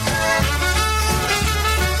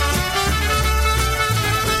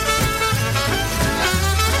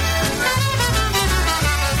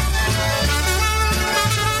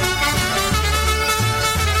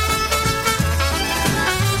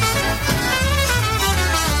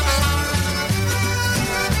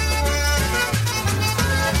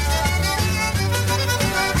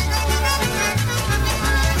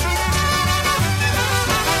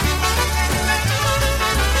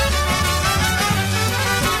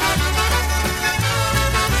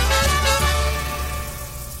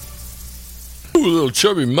 Ooh, little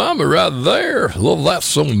Chubby Mama right there. Love that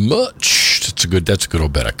so much. That's a good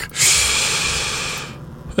Obedek.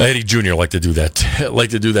 Eddie Jr. liked to do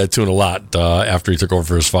that tune a lot after he took over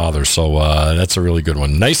for his father. So that's a really good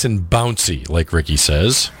one. Nice and bouncy, like Ricky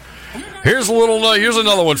says. Here's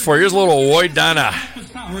another one for you. Here's a little Woidana.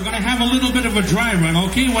 We're going to have a little bit of a dry run,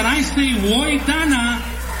 okay? When I say Woidana,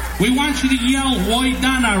 we want you to yell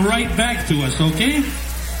Woidana right back to us, okay?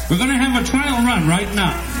 We're going to have a trial run right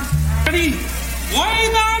now. Ready?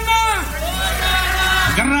 Woidana!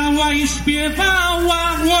 Grała i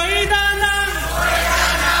śpiewała Woidana!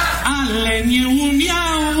 Ale nie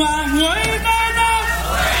umiała Woidana!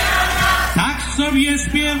 Tak sobie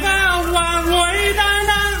śpiewała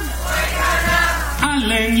Woidana!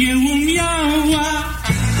 Ale nie umiała!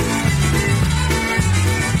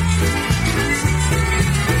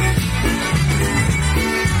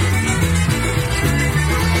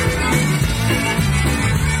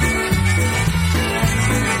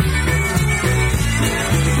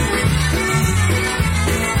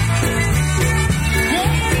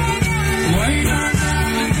 Woidana!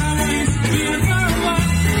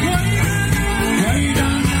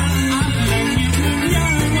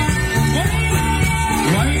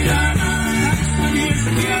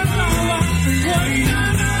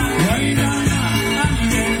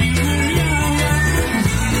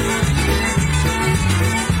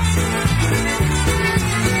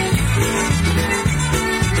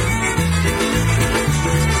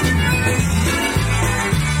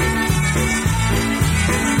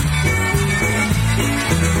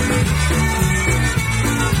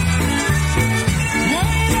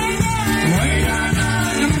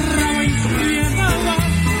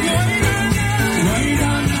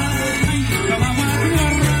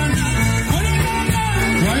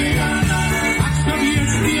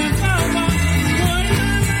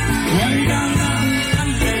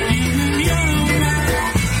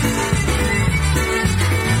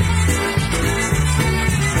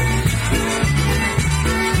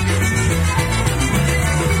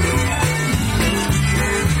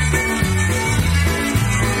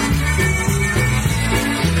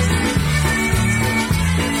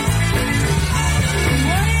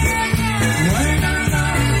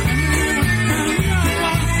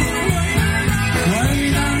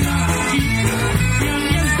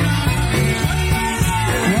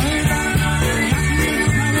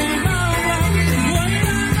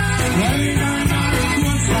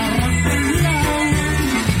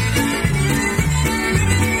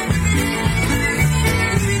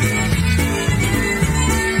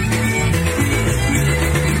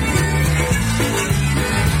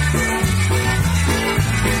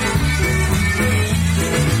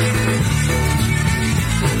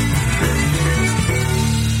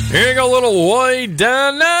 Here you go, little way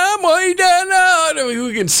down now, way down now.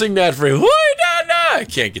 Who can sing that for you? Way down now. I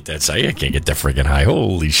can't get that. I can't get that freaking high.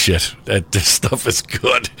 Holy shit, this stuff is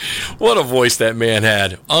good. What a voice that man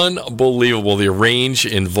had! Unbelievable. The range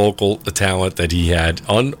in vocal talent that he had,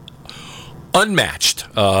 unmatched.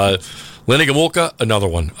 Lenny Gomulka, another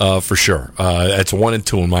one for sure. That's 1 and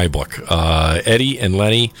 2 in my book. Eddie and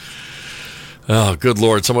Lenny. Oh, good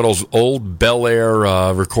Lord. Some of those old Bel Air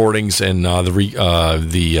recordings and the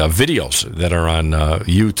videos that are on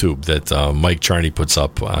YouTube that Mike Charney puts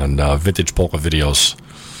up on Vintage Polka Videos.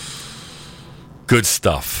 Good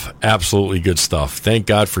stuff. Absolutely good stuff. Thank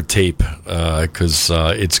God for tape because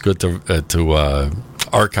it's good to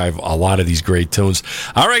archive a lot of these great tunes.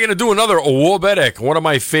 All right, going to do another Wobedek, one of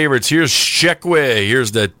my favorites. Here's Shekwe.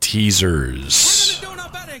 Here's the teasers.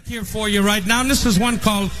 Here for you right now. And this is one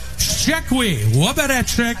called Shekwe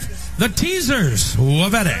Wobedek, the teasers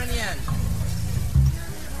Wobedek.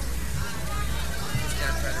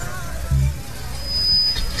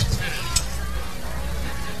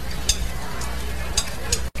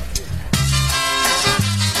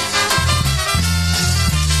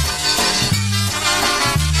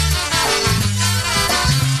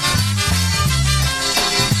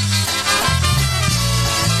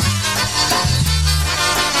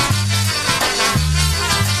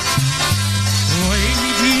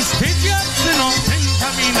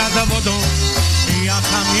 Ja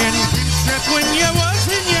pamiętam, że płynie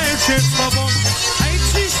łzy niesie z tobą. Hej,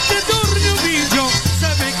 czyś ty durniu widział,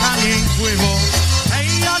 żeby kamień pływał. Hej,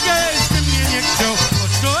 jakieś ty mnie nie chciał,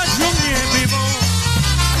 choć gościu mnie bywał.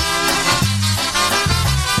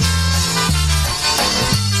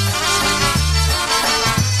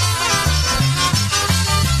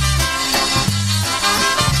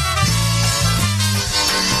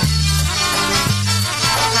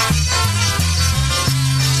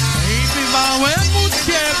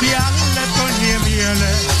 Ale to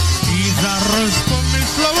niewiele i zaraz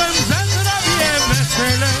pomyślałem, że zrobię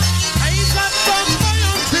wesele. Hej, za tą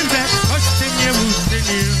moją krzywdę, choć ty mnie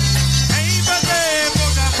uczynił. Hej, będę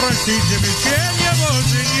Boga prosić, żeby cię nie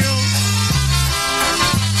ożynił.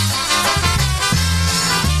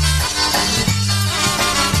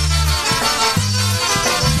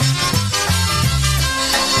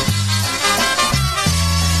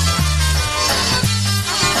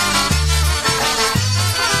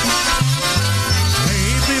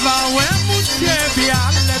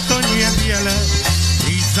 Ale to niewiele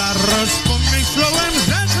i zaraz pomyślałem,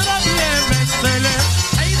 że zrobię wesele.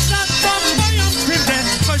 Hej, za tą moją krzywdę,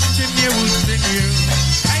 choć ty mnie uczynił.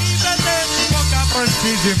 Hej, będę Boga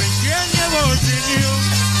prosić, żeby cię nie ożynił.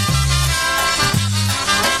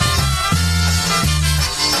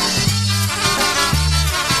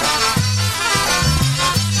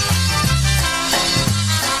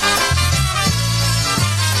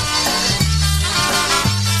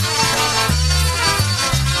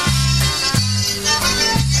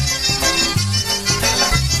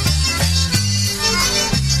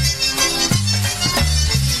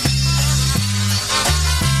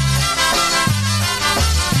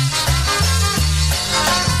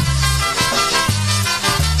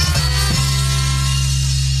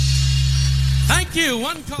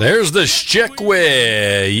 There's the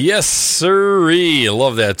Shekwe. Yes, sirree. I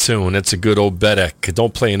love that tune. That's a good old Bedek.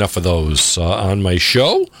 Don't play enough of those on my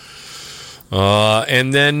show.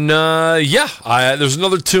 And then, there's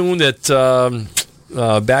another tune that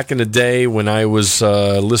back in the day when I was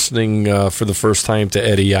listening for the first time to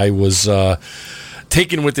Eddie, I was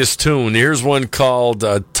taken with this tune. Here's one called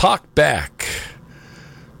Talk Back,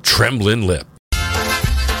 Trembling Lip.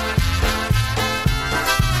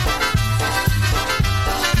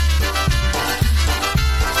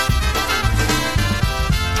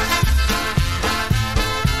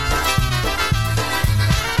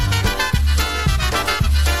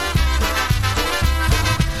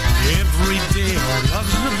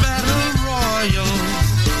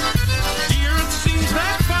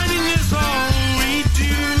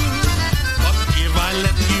 If I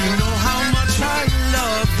let you know how much I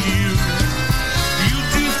love you,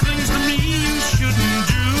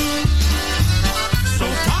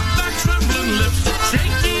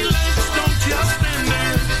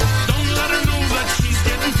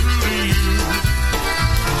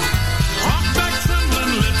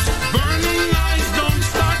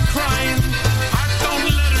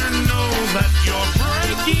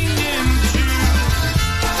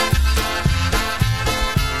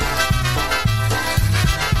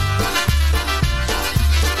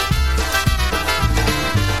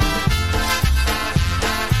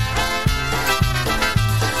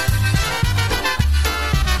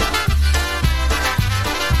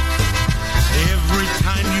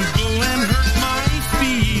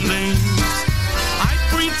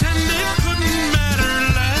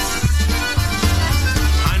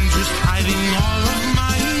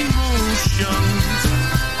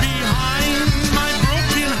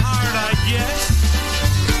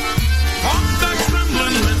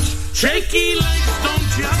 shaky legs, don't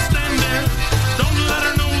just stand there. Don't let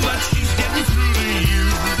her know that she's getting through to you.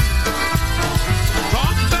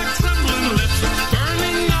 Talk back, trembling lips,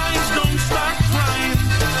 burning eyes, don't start crying.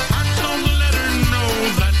 Heart, don't let her know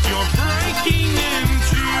that you're breaking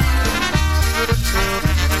into.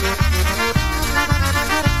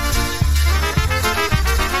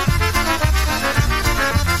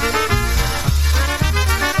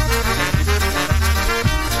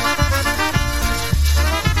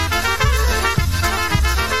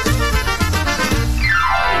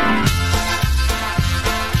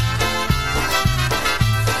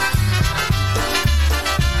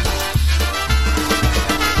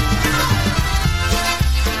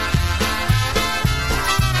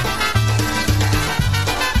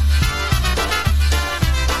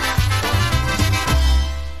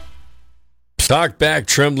 Talk back,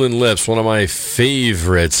 trembling lips, one of my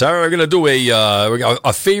favorites. All right, we're going to do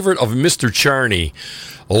a favorite of Mr. Charney.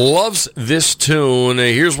 Loves this tune.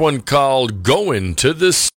 Here's one called Going to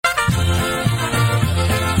the...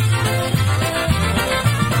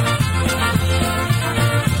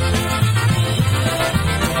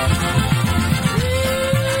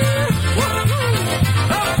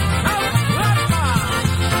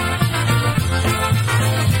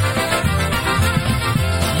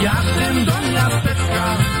 Jadę do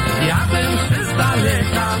miasteczka, jadę z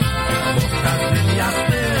daleka, bo w każdym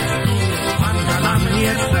miasteczku panka na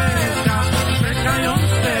mnie czeka.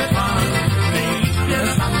 Czekające panny idzie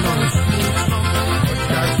za mną smutno,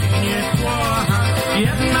 chociaż nie płocha,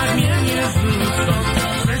 jednak mnie nie zrzucą.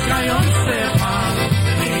 Czekające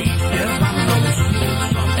panny idzie za mną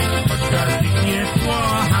smutno, chociaż nie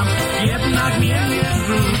płocha, jednak mnie nie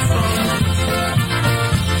zrzucą.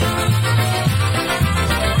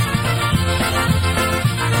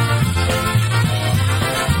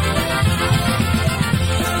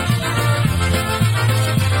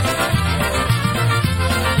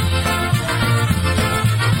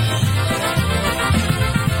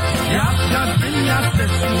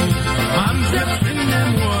 Mam dziewczynę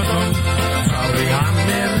młodą, całej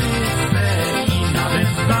Ameryce i nawet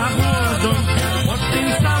za wodą. Po tym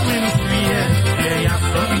całym świecie ja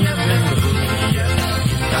sobie wędruję i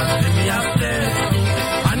w każdym miasteczku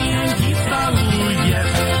panienki całuję.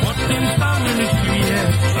 Po tym całym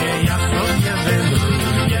świecie ja sobie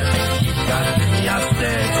wędruję i w każdym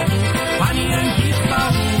miasteczku panienki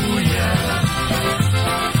całuję.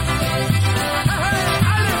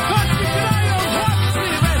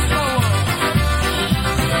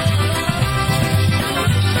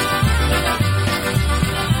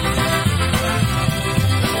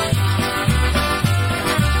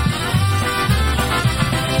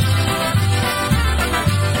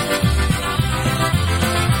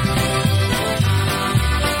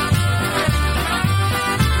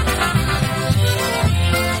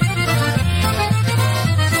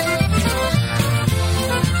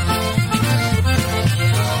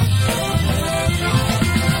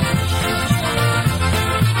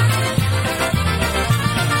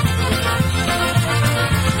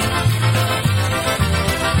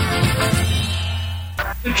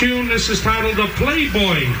 The tune, this is titled the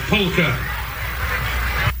Playboy Polka.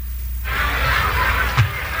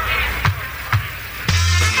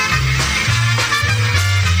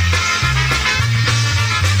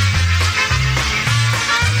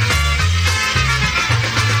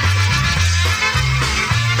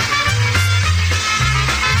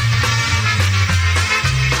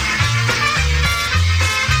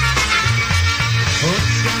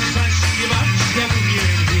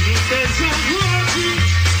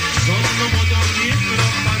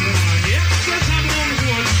 Yeah.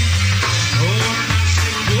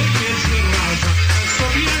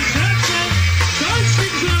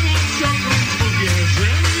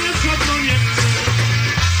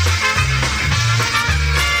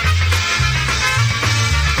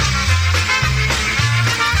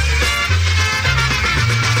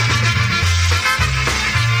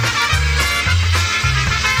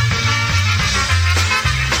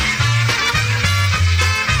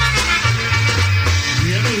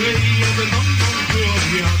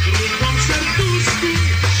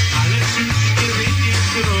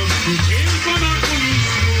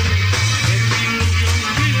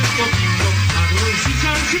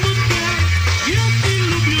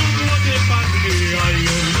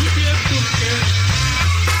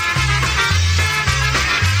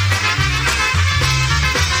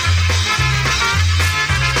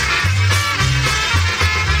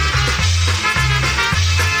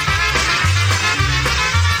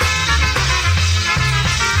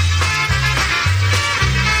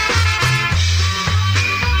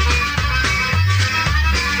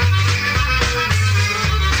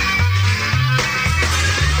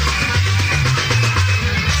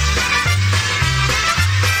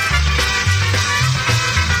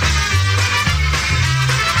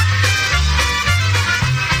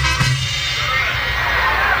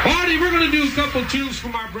 a couple tunes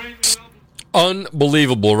from our brand new album.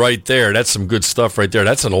 Unbelievable right there. That's some good stuff right there.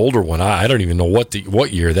 That's an older one. I don't even know what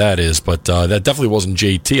year that is, but that definitely wasn't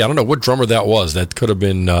JT. I don't know what drummer that was. That could have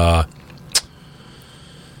been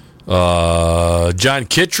John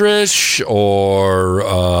Kittredge or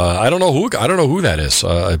I don't know who that is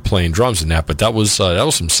playing drums in that, but that was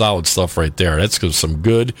some solid stuff right there. That's some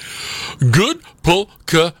good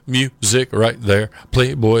polka music right there.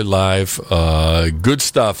 Playboy Live, good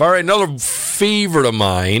stuff. All right, another favorite of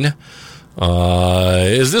mine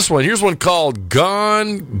is this one. Here's one called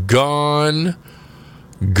Gone.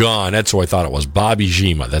 That's who I thought it was. Bobby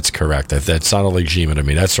Zima. That's correct. That sounded like Zima to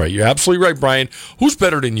me. That's right. You're absolutely right, Brian. Who's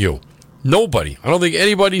better than you? Nobody. I don't think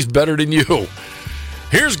anybody's better than you.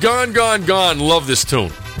 Here's Gone. Love this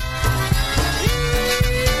tune.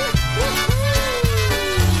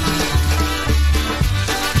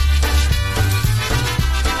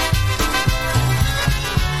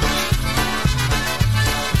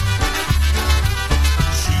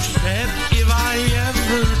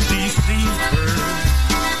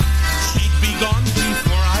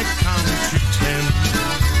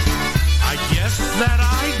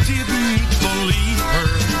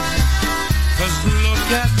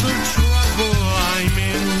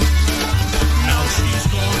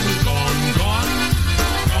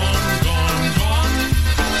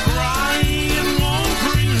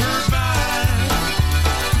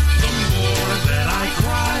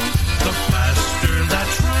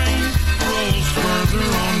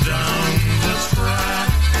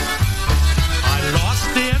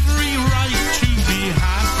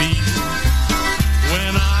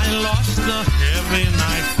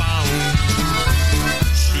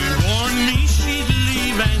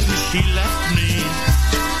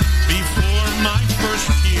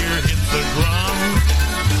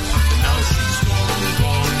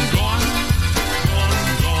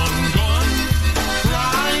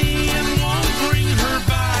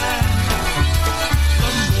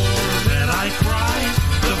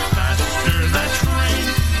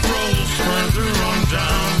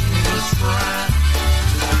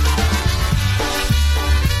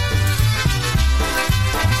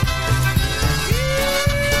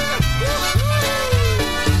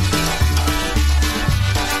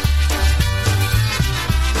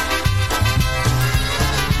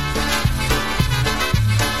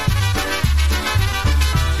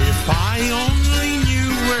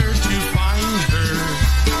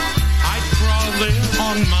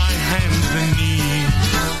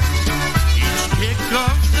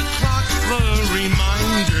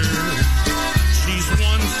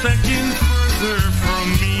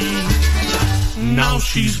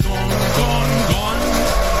 She's gone.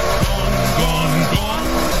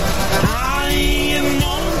 Crying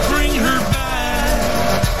won't bring her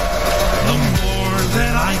back. The more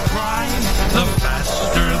that I cry, the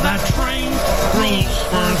faster that train rolls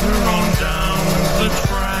further on down the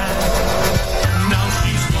track. Now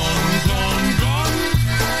she's gone.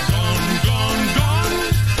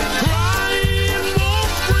 Crying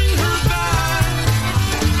won't bring her back.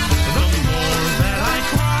 The more that I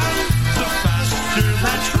cry, the faster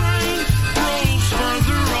that train rolls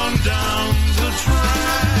further on down the track.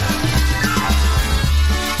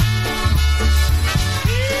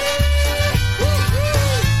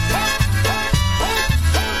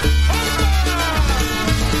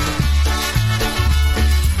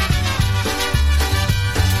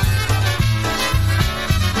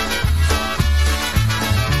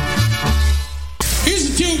 Here's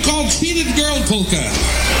a tune called Cheated Girl Polka.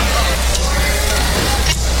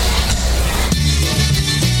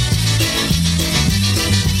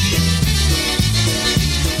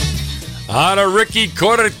 Out of Ricky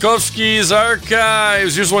Korotkovsky's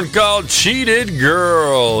archives, here's one called Cheated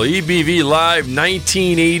Girl. EBV Live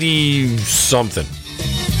 1980 something.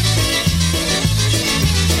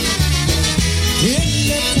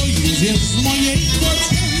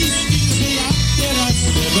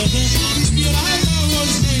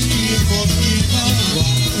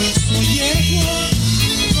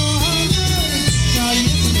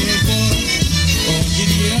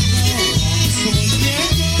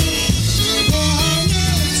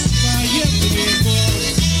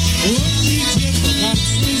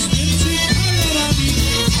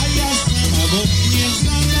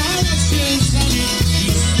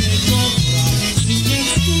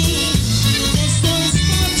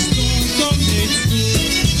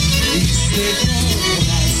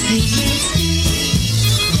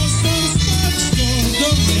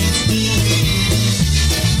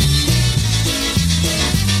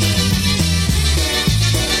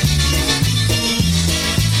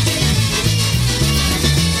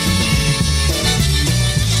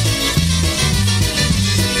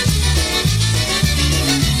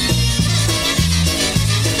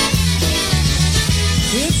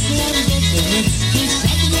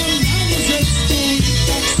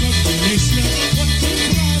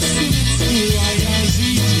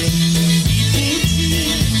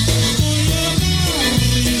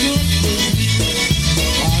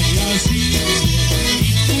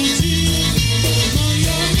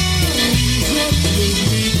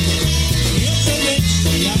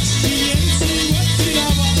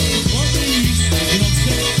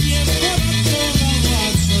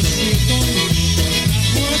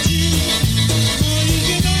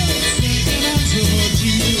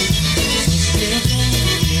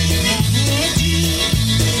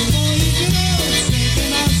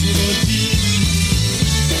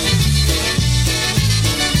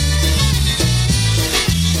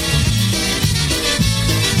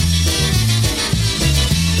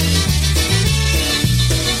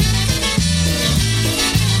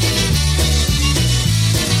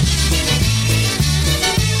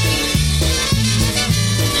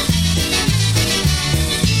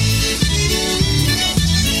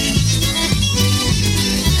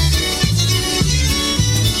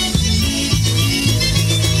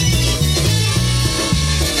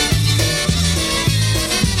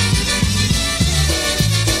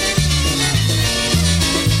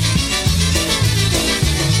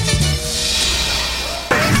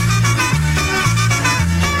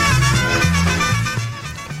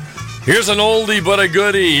 Here's an oldie but a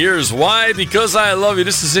goodie. Here's Why Because I Love You.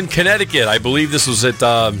 This is in Connecticut. I believe this was at,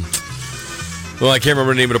 I can't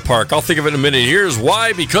remember the name of the park. I'll think of it in a minute. Here's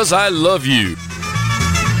Why Because I Love You.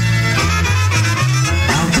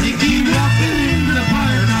 I'll take you walking in the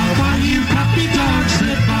park. I'll buy you puppy dogs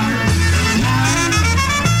that bark. Why?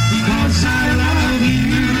 Because I love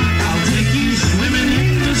you. I'll take you swimming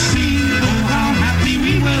in the sea. Oh, how happy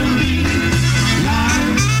we will be.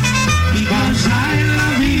 Why? Because I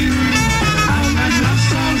love you. I'll write love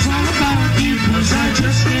songs all about you. 'Cause I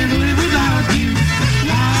just can't live without you.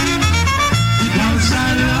 Why? Because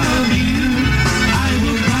I love you. I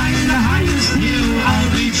will climb the highest hill. I'll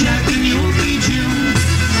be Jack and you'll be Jill.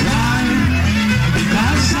 Why?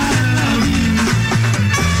 Because I love you.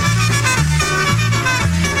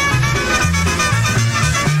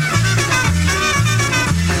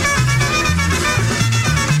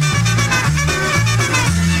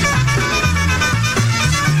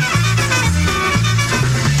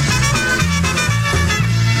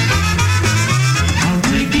 I'll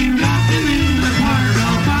take you walking in the park.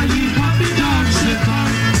 I'll buy you puppy dogs that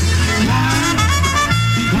bark. Why?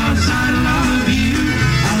 Because I love you.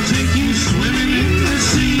 I'll take you swimming in the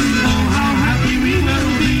sea. Oh, how happy we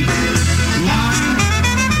will be. Why?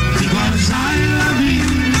 Because I love you.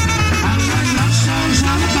 I'll write love songs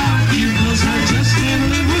all about you. 'Cause I just can't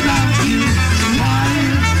live without you. Why?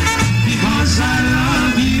 Because I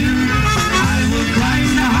love you. I will climb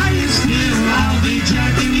the highest hill. I'll be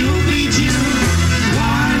Jack and you'll be Jill.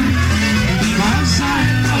 Why? Because I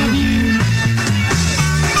love you.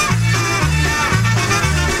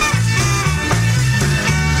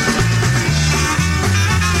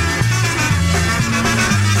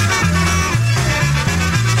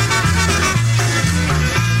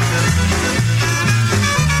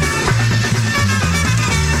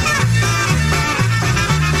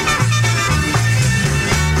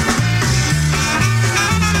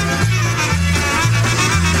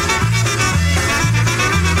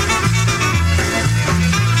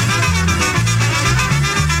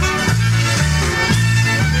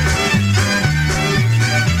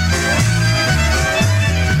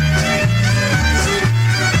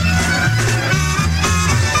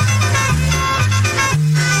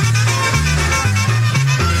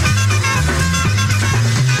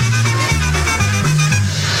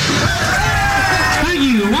 Thank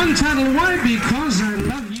you. One title, Why? Because I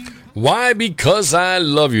love you. Why? Because I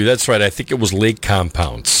Love You. That's right. I think it was Lake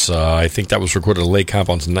Compounds. I think that was recorded at Lake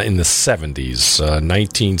Compounds in the 70s.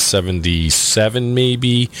 1977,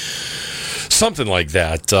 maybe. Something like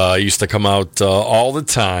that. Used to come out all the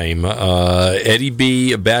time. Eddie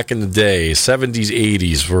B, back in the day, 70s,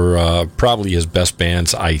 80s, were probably his best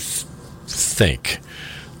bands, I think.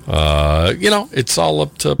 It's all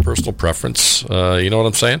up to personal preference. You know what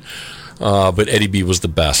I'm saying? But Eddie B was the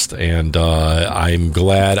best, and I'm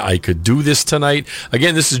glad I could do this tonight.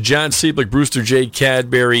 Again, this is John Sieblich, Brewster J.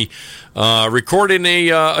 Cadbury, recording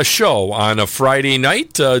a show on a Friday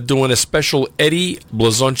night, doing a special Eddie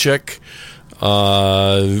Blazonczyk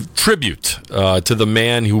tribute to the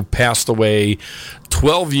man who passed away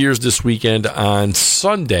 12 years this weekend on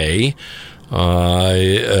Sunday.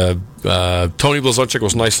 Tony Blazonczyk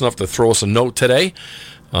was nice enough to throw us a note today.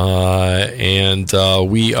 And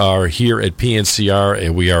we are here at PNCR,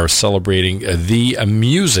 and we are celebrating the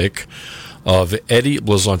music of Eddie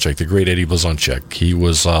Blazonczyk, the great Eddie Blazonczyk. He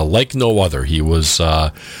was like no other. He was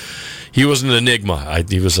an enigma.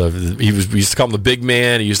 We used to call him the big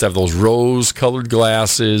man. He used to have those rose-colored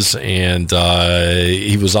glasses, and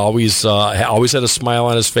he was always had a smile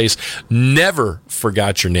on his face. Never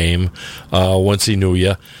forgot your name once he knew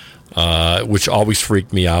you. Which always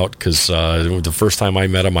freaked me out because the first time I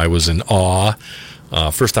met him, I was in awe.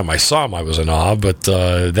 First time I saw him, I was in awe, but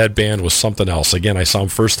that band was something else. Again, I saw him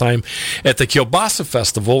first time at the Kielbasa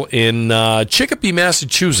Festival in Chicopee,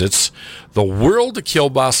 Massachusetts, the World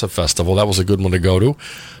Kielbasa Festival. That was a good one to go to.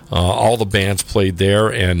 All the bands played there,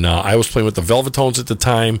 and I was playing with the Velvetones at the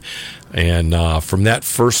time, and from that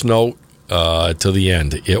first note to the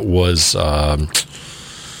end, it was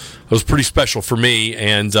pretty special for me,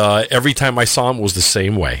 and every time I saw him it was the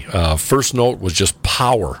same way. First note was just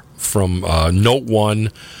power from note one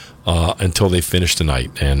until they finished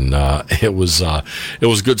tonight, and it was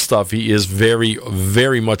good stuff. He is very,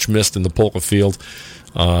 very much missed in the polka field,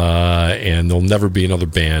 and there'll never be another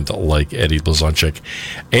band like Eddie Blazonczyk.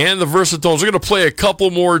 And the Versatones, we're going to play a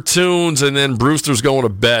couple more tunes, and then Brewster's going to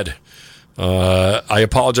bed. I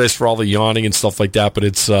apologize for all the yawning and stuff like that, but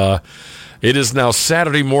it is now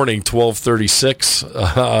Saturday morning, 12:36,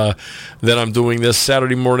 that I'm doing this.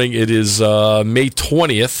 Saturday morning, it is May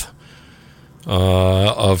 20th,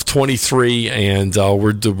 of 23, and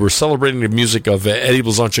we're celebrating the music of Eddie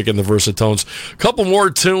Blazonczyk and the Versatones. A couple more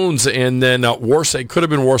tunes, and then Warsaw. It could have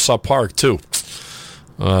been Warsaw Park too.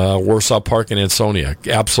 Warsaw Park in Ansonia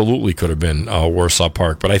absolutely could have been Warsaw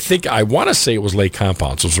Park, but I want to say it was Lake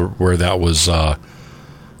Compounds was where that was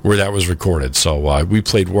recorded. So we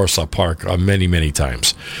played Warsaw Park many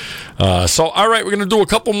times. So all right, we're going to do a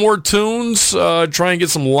couple more tunes, try and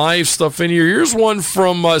get some live stuff in here. Here's one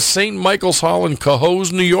from St. Michael's Hall in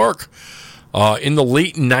Cohoes, New York, in the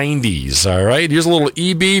late 90s. All right, here's a little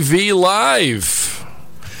EBV live.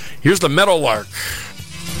 Here's the Meadowlark.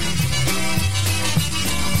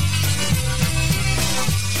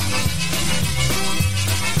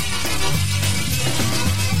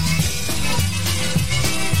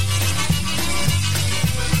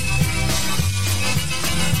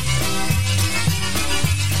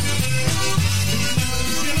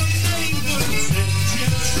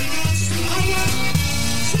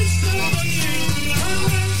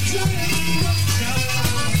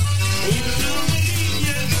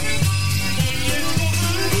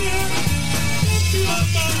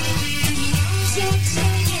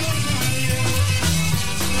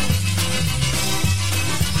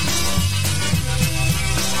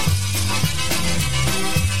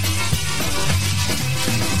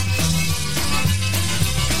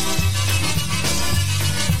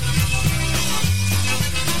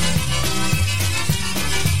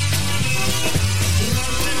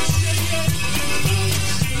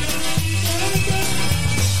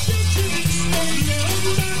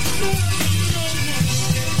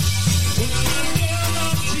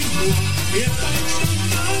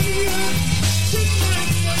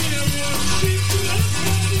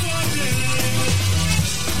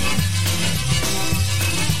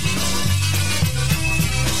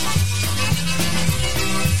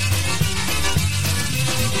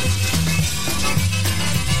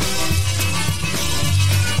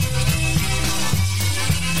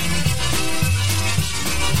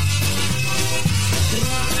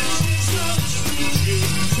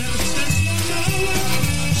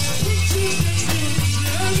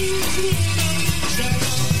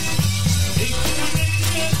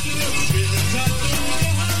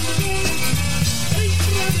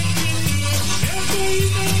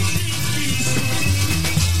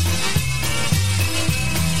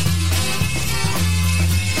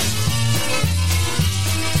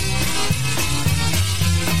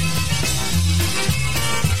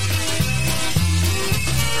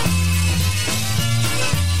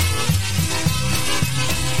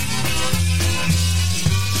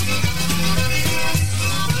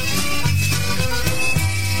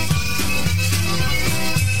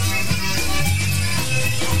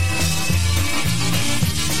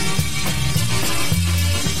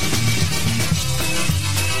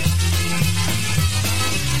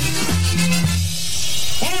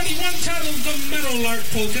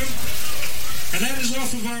 Polka, and that is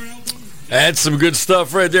off of our album. That's some good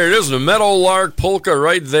stuff right there. There's a Meadowlark Polka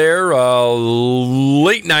right there,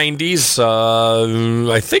 late 90s,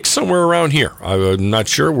 I think somewhere around here. I'm not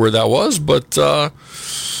sure where that was, but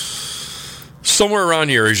somewhere around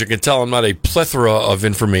here. As you can tell, I'm not a plethora of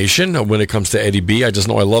information when it comes to Eddie B. I just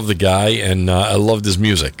know I love the guy, and I loved his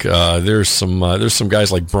music. There's some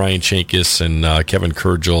guys like Brian Chankis and Kevin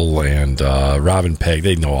Kurgel and Robin Pegg.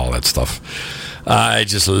 They know all that stuff. I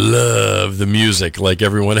just love the music like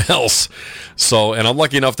everyone else. So, and I'm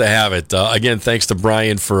lucky enough to have it. Again, thanks to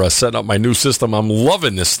Brian for setting up my new system. I'm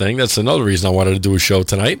loving this thing. That's another reason I wanted to do a show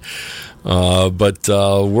tonight. But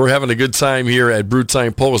we're having a good time here at Brew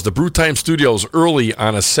Time Polkas. The Brew Time Studios early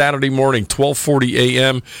on a Saturday morning, 12:40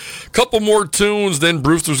 a.m. Couple more tunes, then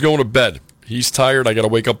Brewster's going to bed. He's tired. I got to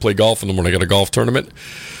wake up, play golf in the morning. I got a golf tournament.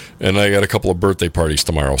 And I got a couple of birthday parties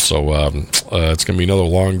tomorrow, so it's going to be another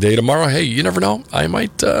long day tomorrow. Hey, you never know. I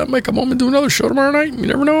might come home and do another show tomorrow night. You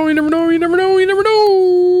never know, you never know, you never know, you never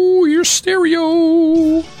know. Your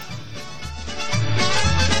stereo.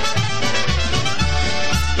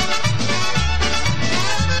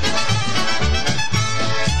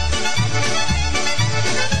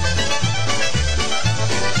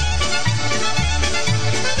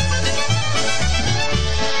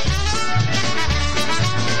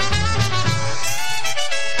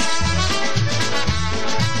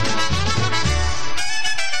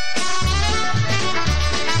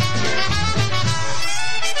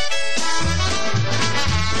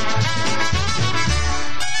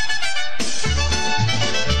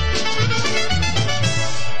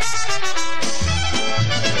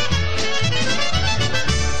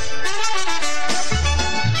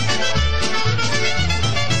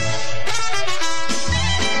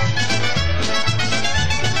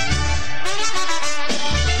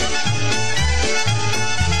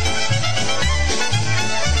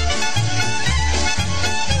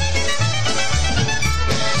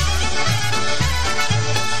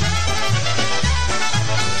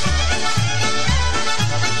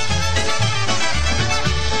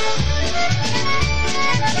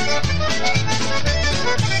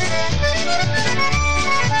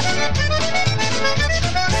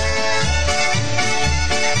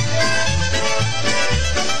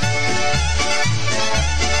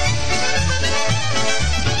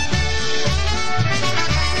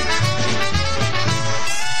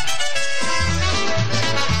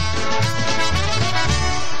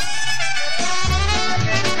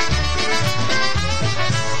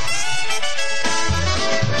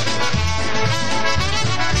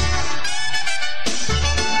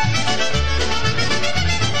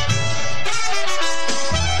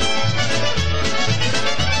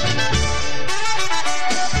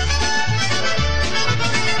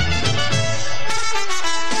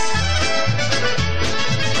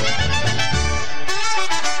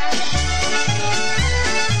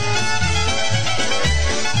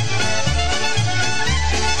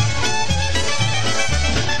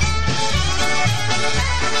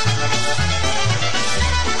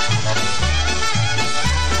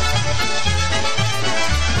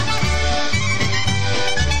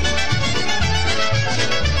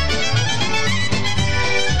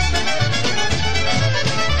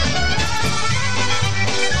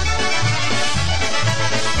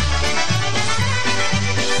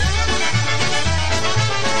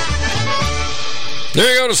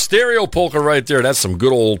 There you go, the stereo polka right there. That's some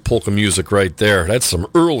good old polka music right there. That's some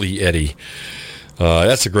early Eddie.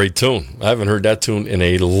 That's a great tune. I haven't heard that tune in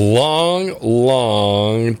a long,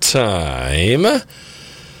 long time.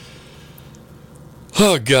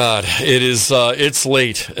 Oh, God. It's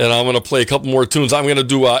late, and I'm going to play a couple more tunes. I'm going to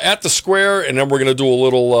do At the Square, and then we're going to do a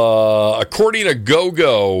little Accordion a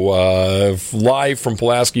Go-Go live from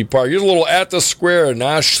Pulaski Park. Here's a little At the Square,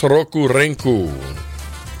 Nasz Roku Ręku.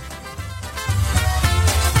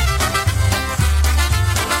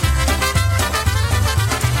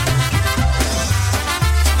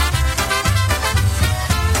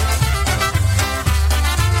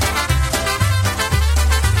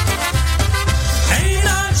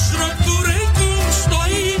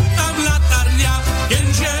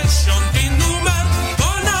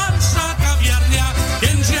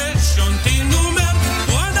 Numer,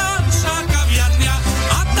 kładam kawiarnia,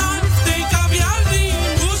 a tam w tej kawiarni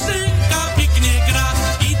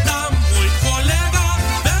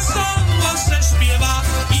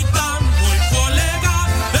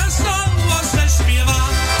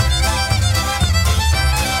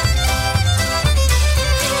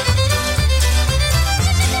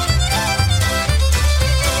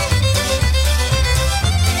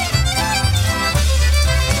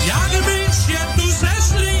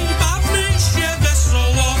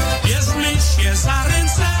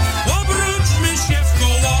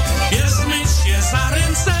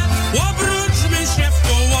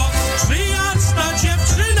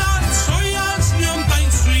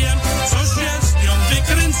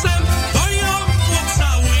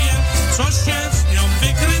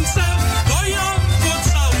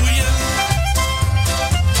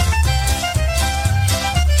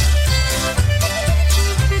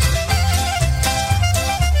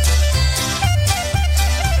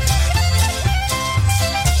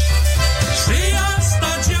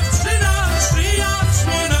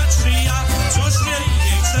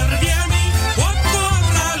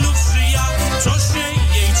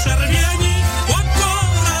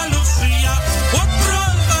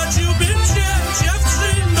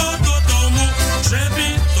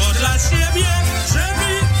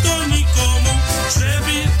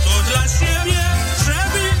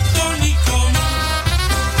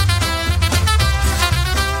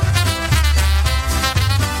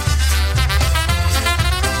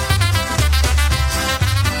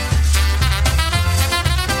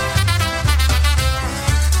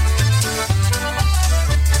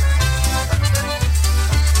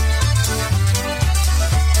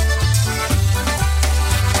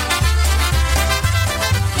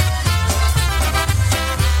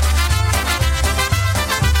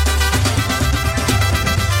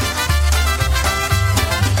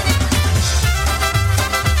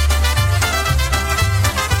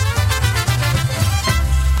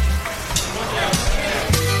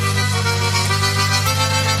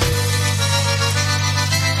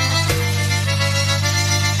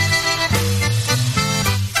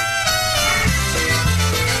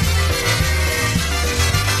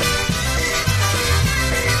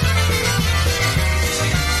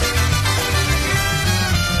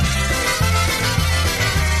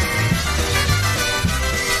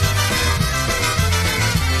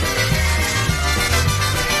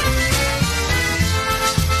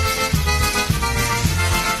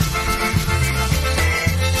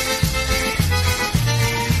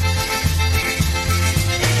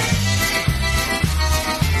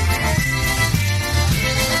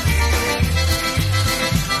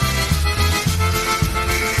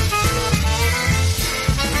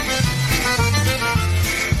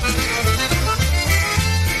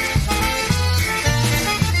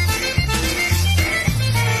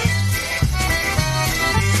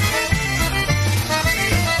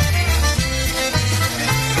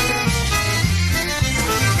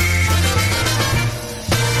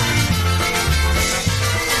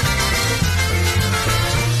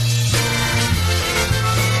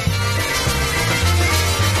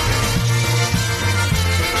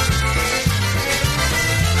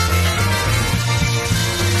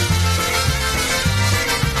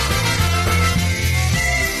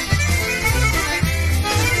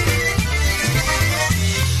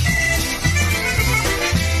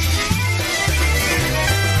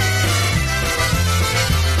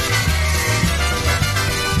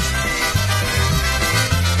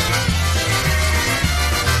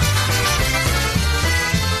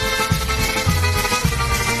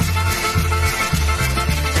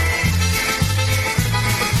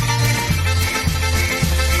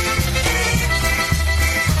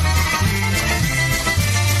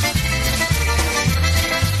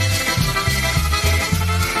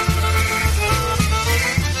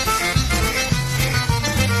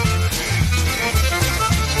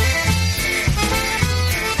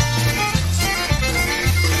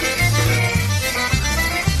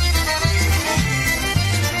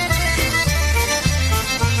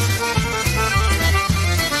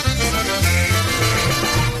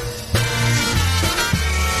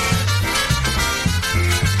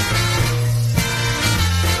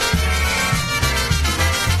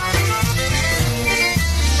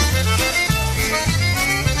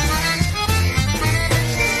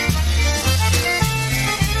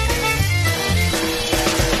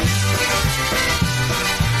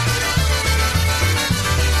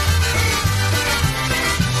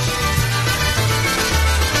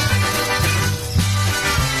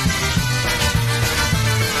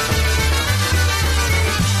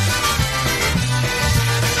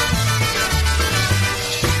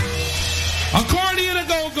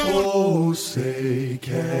say,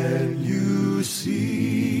 can you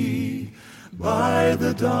see by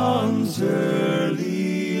the dawn's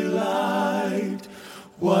early light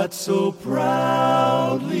what so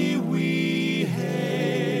proudly we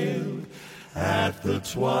hailed at the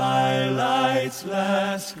twilight's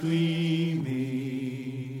last gleaming,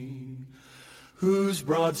 whose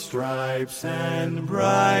broad stripes and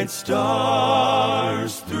bright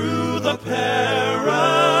stars through the perilous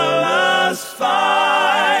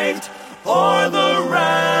fight o'er the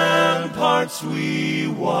ramparts we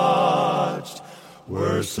watched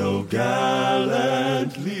were so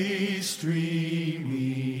gallantly streaming,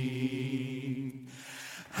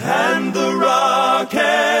 and the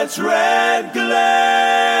rocket's red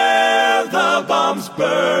glare, the bombs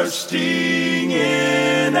bursting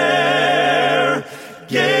in air,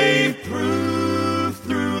 gave proof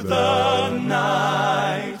through the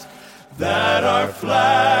night that our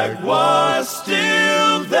flag was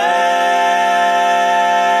still there.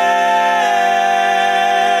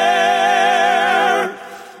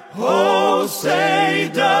 Oh,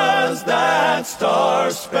 say does that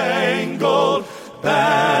star-spangled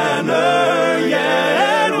banner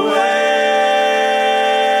yet wave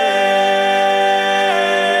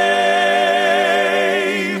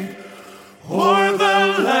o'er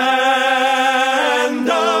the land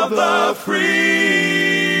of the free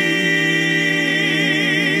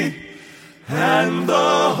and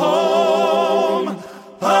the home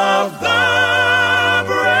of the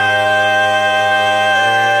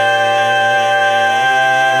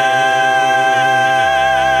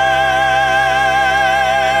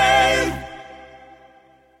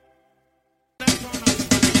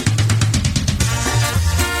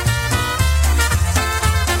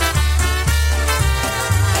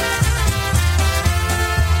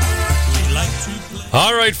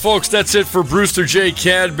All right, folks, that's it for Brewster J.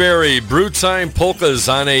 Cadbury. Brew Time Polkas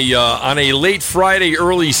on a late Friday,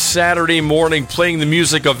 early Saturday morning, playing the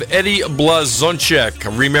music of Eddie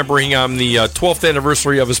Blazonczyk, remembering on the 12th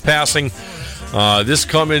anniversary of his passing. This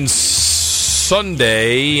coming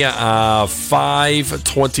Sunday,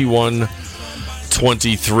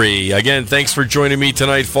 5/21/23. Again, thanks for joining me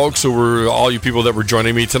tonight, folks, all you people that were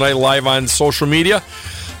joining me tonight live on social media.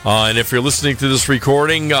 And if you're listening to this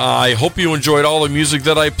recording, I hope you enjoyed all the music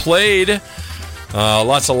that I played.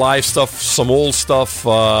 Lots of live stuff, some old stuff,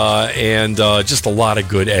 and just a lot of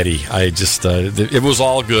good Eddie. It was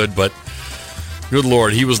all good, but good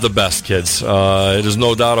Lord, he was the best, kids. There's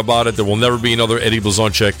no doubt about it. There will never be another Eddie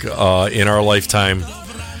Blazonczyk in our lifetime,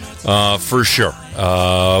 for sure.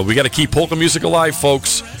 We got to keep polka music alive,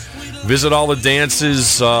 folks. Visit all the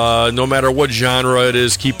dances, no matter what genre it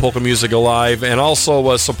is. Keep polka music alive, and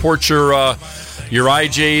also support your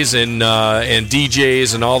IJs and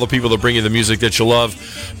DJs and all the people that bring you the music that you love.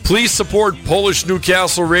 Please support Polish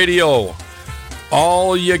Newcastle Radio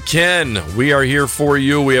all you can. We are here for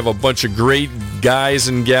you. We have a bunch of great guys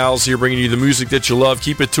and gals here bringing you the music that you love.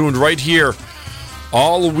 Keep it tuned right here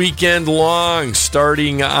all weekend long,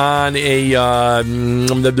 starting on the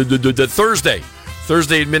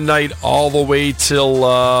Thursday at midnight, all the way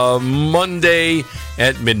till Monday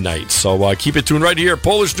at midnight. So keep it tuned right here,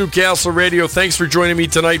 Polish Newcastle Radio. Thanks for joining me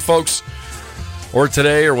tonight, folks, or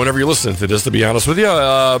today, or whenever you're listening to this, to be honest with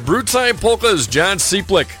you. Brew Time Polkas, John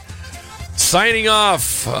Cieplik, signing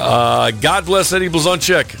off. God bless Eddie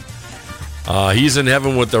Blazonczyk. He's in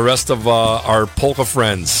heaven with the rest of our polka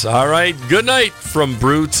friends. All right, good night from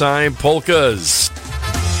Brew Time Polkas.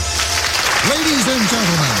 Ladies and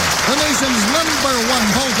gentlemen, the nation's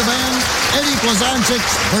 #1 polka band, Eddie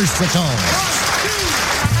Blazonczyk's Versatone.